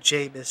who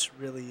Jameis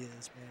really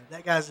is, man.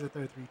 That guy's going to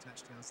throw 3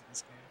 touchdowns in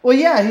this game. Well,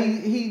 yeah,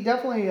 he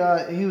definitely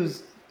he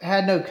was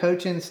had no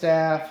coaching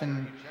staff,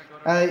 and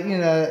you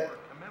know,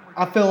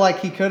 I feel like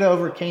he could have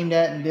overcame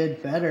that and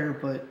did better,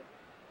 but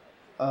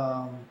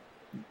um,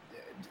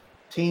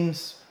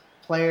 teams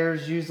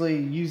players usually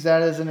use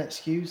that as an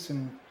excuse,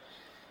 and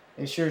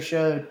it sure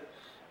showed.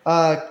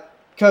 Uh,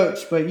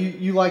 Coach, but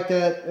you like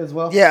that as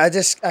well? Yeah,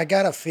 I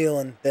got a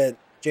feeling that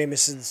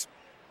Jameson's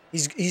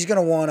he's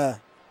gonna want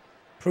to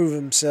prove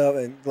himself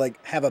and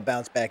like have a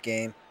bounce back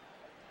game.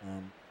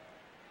 Um,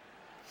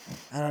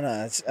 I don't know.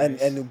 Nice.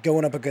 And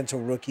going up against a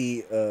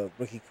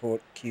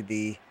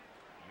QB,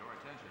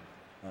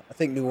 I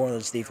think New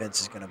Orleans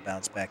defense is going to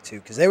bounce back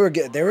too because they were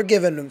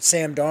giving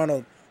Sam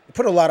Darnold. They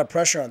put a lot of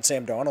pressure on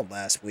Sam Darnold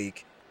last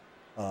week,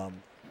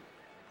 um,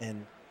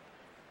 and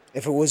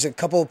if it was a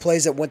couple of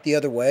plays that went the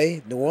other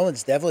way, New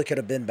Orleans definitely could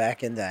have been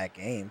back in that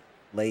game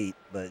late,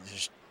 but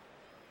it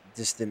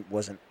just didn't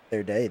wasn't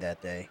their day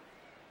that day.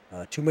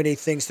 Too many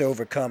things to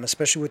overcome,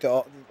 especially with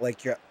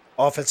like your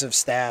offensive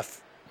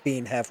staff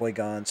being halfway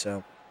gone.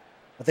 So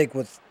I think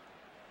with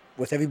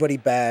everybody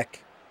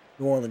back,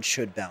 New Orleans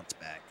should bounce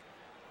back.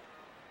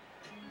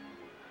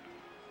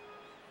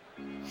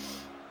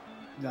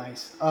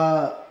 Nice.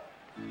 I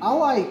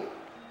like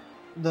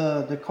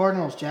the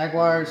Cardinals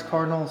Jaguars.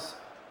 Cardinals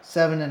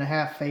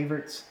 7.5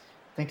 favorites.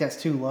 I think that's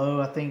too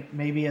low. I think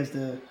maybe as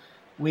the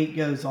week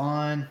goes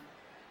on,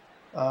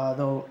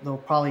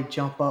 they'll probably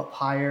jump up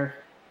higher.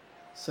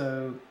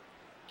 So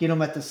get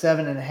them at the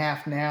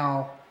 7.5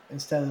 now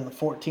instead of the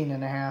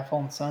 14.5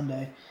 on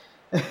Sunday.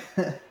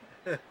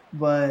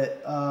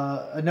 But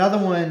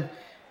another one,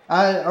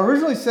 I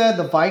originally said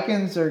the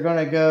Vikings are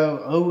going to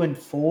go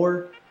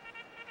 0-4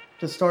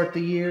 to start the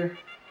year,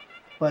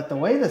 but the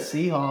way the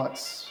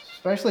Seahawks,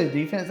 especially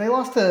the defense, they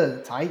lost to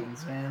the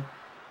Titans, man.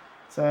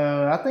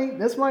 So I think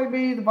this might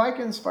be the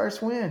Vikings'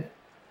 first win.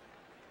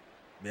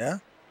 Yeah.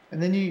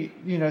 And then you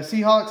know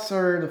Seahawks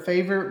are the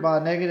favorite by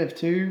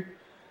 -2,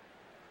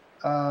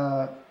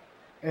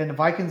 and the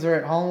Vikings are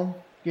at home.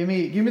 Give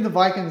me the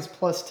Vikings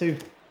 +2.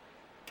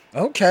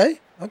 Okay.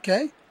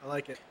 Okay. I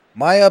like it.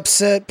 My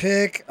upset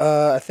pick.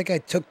 I think I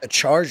took the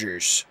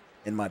Chargers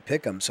in my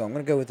pick'em, so I'm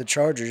gonna go with the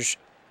Chargers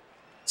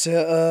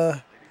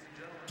to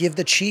give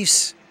the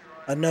Chiefs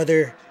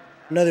another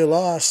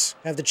loss.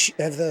 Have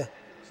the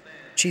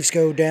Chiefs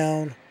go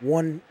down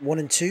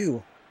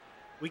 1-2.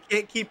 We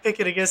can't keep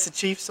picking against the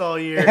Chiefs all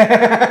year.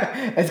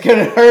 It's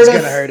gonna hurt It's us.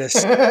 gonna hurt us.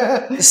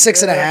 The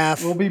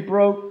 6.5. We'll be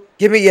broke.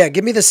 Give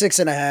me the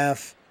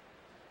 6.5.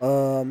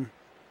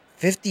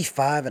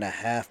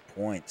 55.5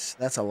 points.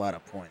 That's a lot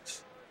of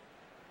points.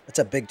 That's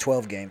a Big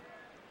 12 game.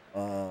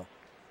 Uh,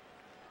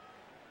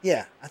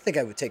 yeah, I think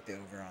I would take the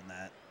over on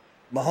that.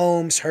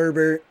 Mahomes,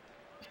 Herbert,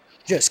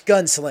 just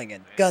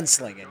gunslinging.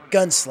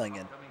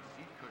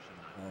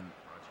 Um,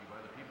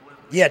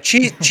 yeah,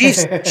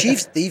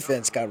 Chiefs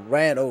defense got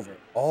ran over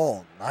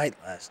all night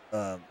last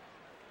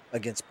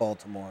against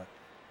Baltimore.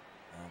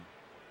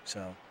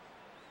 So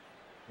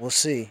we'll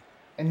see.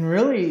 And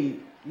really,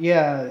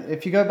 yeah,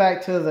 if you go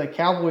back to the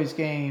Cowboys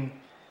game,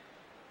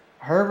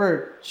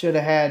 Herbert should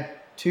have had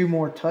 2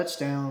 more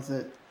touchdowns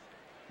that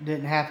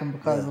didn't happen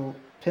because Yeah. of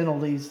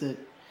penalties that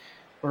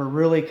were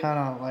really kind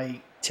of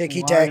like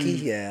Ticky why. tacky,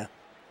 yeah.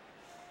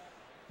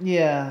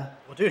 Yeah,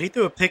 Well, dude, he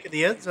threw a pick in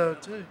the end zone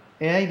too.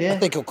 yeah, he I did.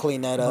 think he'll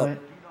clean that up. But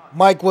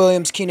Mike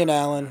Williams, Keenan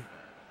Allen,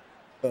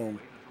 boom.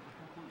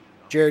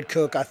 Jared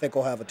Cook, I think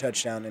will have a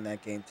touchdown in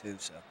that game too.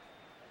 So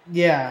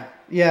yeah,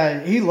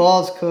 he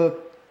lost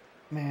Cook,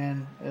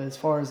 man. As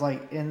far as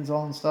like end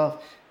zone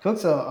stuff,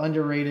 Cook's a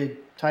underrated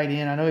tight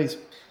end. I know he's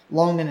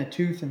long in the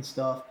tooth and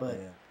stuff, but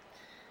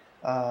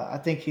yeah. I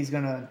think he's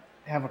gonna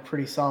have a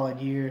pretty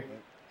solid year.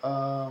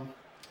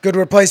 Good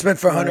replacement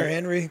for But- Hunter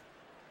Henry.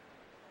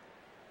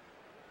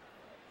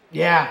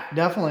 Yeah,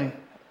 definitely.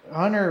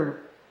 Hunter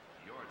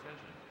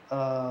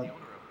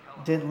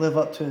didn't live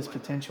up to his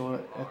potential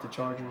at the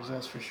Chargers,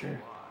 that's for sure.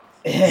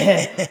 All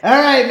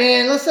right,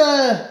 man.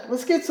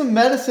 Let's get some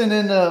medicine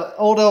in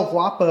old El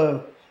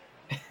Guapo,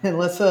 and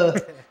let's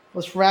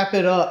wrap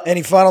it up.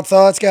 Any final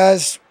thoughts,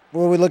 guys?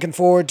 What are we looking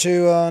forward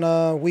to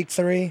on week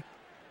 3?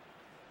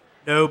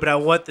 No, but I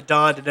want the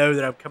Don to know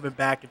that I'm coming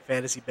back in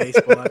fantasy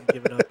baseball. I haven't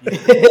given up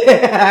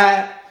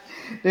yet.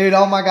 Dude,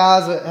 all my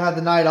guys had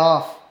the night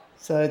off,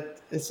 so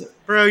it's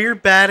Bro, you're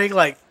batting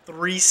like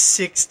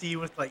 360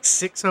 with like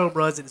 6 home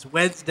runs, and it's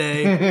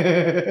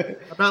Wednesday.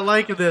 I'm not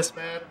liking this,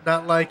 man. I'm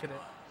not liking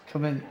it.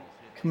 coming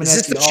Is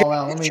at this you the all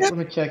out. Let championship?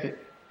 me check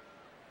it.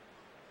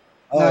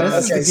 Oh, No,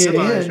 this okay. is to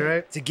get Semis, in.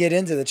 right? To get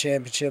into the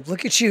championship.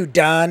 Look at you,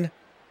 Don.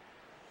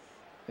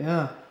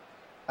 Yeah,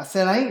 I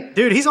said I ain't.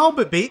 Dude, he's all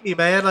but beat me,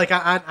 man. Like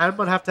I'm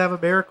gonna have to have a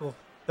miracle.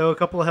 Throw a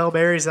couple of Hail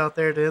Marys out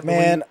there to end the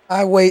Man,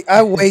 week.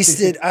 I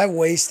wasted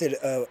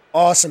an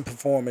awesome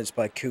performance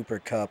by Cooper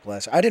Cup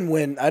last. I didn't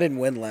win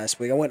last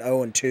week. I went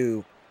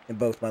 0-2 in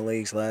both my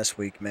leagues last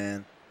week,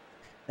 man.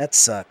 That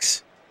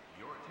sucks.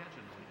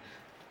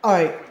 All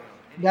right,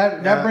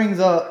 that brings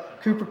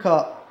up Cooper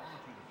Cup.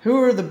 Who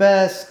are the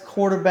best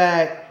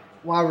quarterback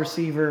wide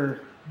receiver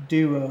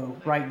duo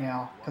right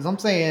now? Because I'm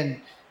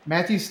saying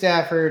Matthew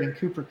Stafford and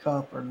Cooper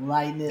Cup are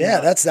lighting it Yeah,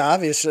 up. that's the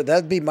obvious.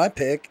 That'd be my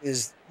pick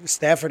is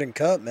Stafford and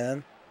Cup,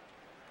 man.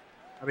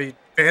 I mean,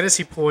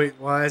 fantasy point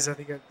wise, I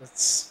think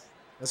that's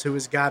who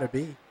it's got to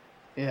be.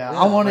 Yeah, Yeah,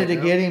 I wanted right to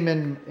now. get him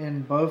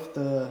in both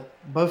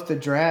the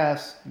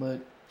drafts, but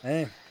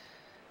Hey,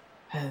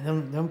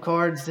 them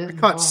cards I didn't.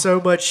 caught fall.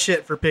 so much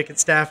shit for picking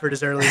Stafford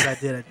as early as I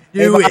did. I hey,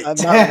 knew it.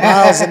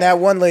 Miles, in that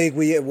one league,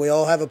 we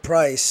all have a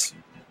price.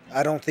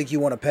 I don't think you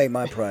want to pay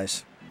my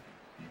price.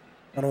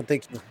 I don't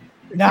think.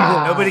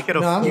 Nah, Nobody can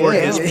no, I'm afford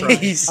good. his I don't-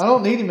 price. I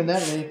don't need him in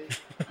that league.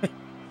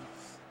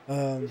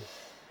 Um,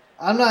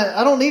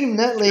 I don't need him in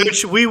that league.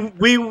 Which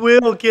we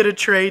will get a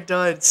trade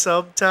done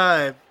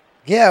sometime.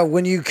 yeah,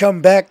 when you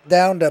come back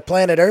down to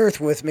planet Earth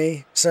with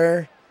me,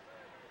 sir.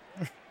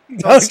 Don't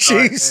Don't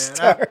you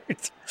start, man.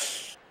 start.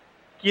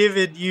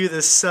 Giving you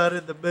the sun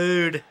and the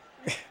moon.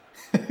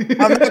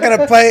 I'm not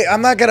gonna play.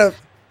 I'm not gonna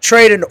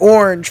trade an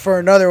orange for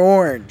another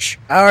orange.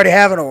 I already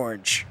have an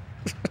orange.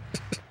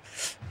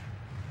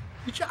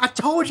 I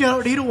told you I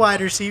don't need a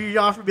wide receiver. You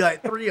offered me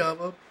like 3 of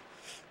them.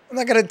 I'm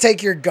not gonna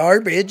take your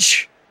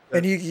garbage,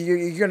 and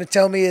you're gonna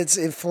tell me it's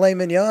filet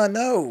mignon.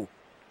 No.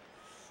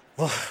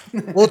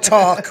 We'll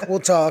talk. We'll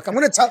talk. I'm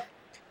gonna talk.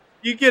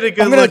 You get a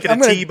good I'm gonna, look at I'm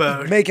a gonna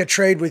T-bone. make a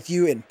trade with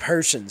you in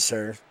person,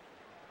 sir.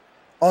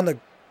 On the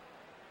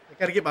I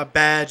got to get my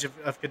badge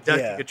of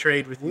conducting Yeah. a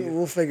trade with you.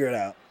 we'll figure it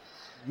out.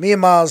 Me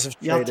and Miles have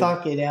Y'all traded.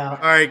 talk it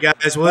out. All right,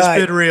 guys. Well, it's All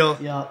right. been real.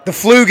 Yup. The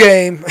flu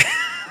game.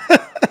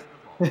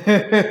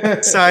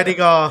 Signing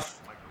off.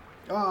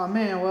 Oh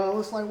man, well it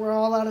looks like we're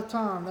all out of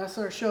time. That's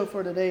our show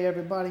for today,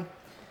 everybody.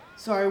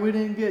 Sorry we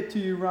didn't get to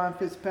you, Ron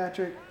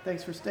Fitzpatrick.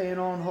 Thanks for staying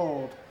on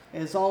hold.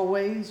 As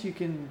always, you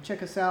can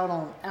check us out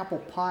on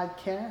Apple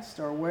Podcast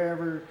or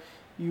wherever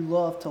you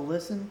love to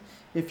listen.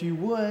 If you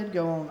would,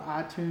 go on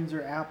iTunes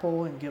or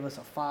Apple and give us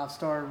a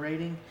 5-star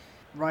rating.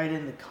 Write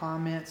in the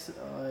comments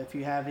if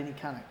you have any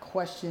kind of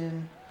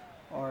question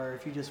or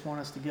if you just want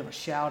us to give a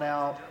shout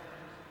out,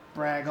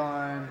 brag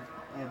on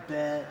a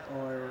bet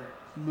or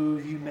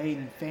move you made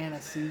in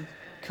fantasy.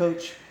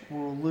 Coach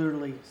will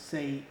literally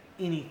say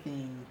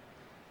anything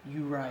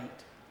you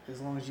write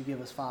as long as you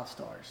give us 5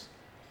 stars.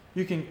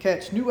 You can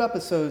catch new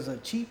episodes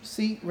of Cheap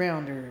Seat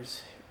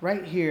Rounders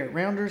right here at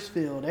Rounders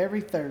Field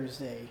every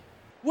Thursday.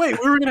 Wait,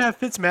 we were going to have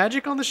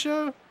Fitzmagic on the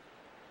show?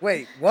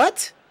 Wait,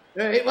 what?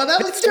 Hey, well that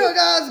was the show,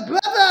 guys. Bye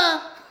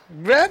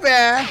bye.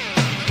 Bye-bye.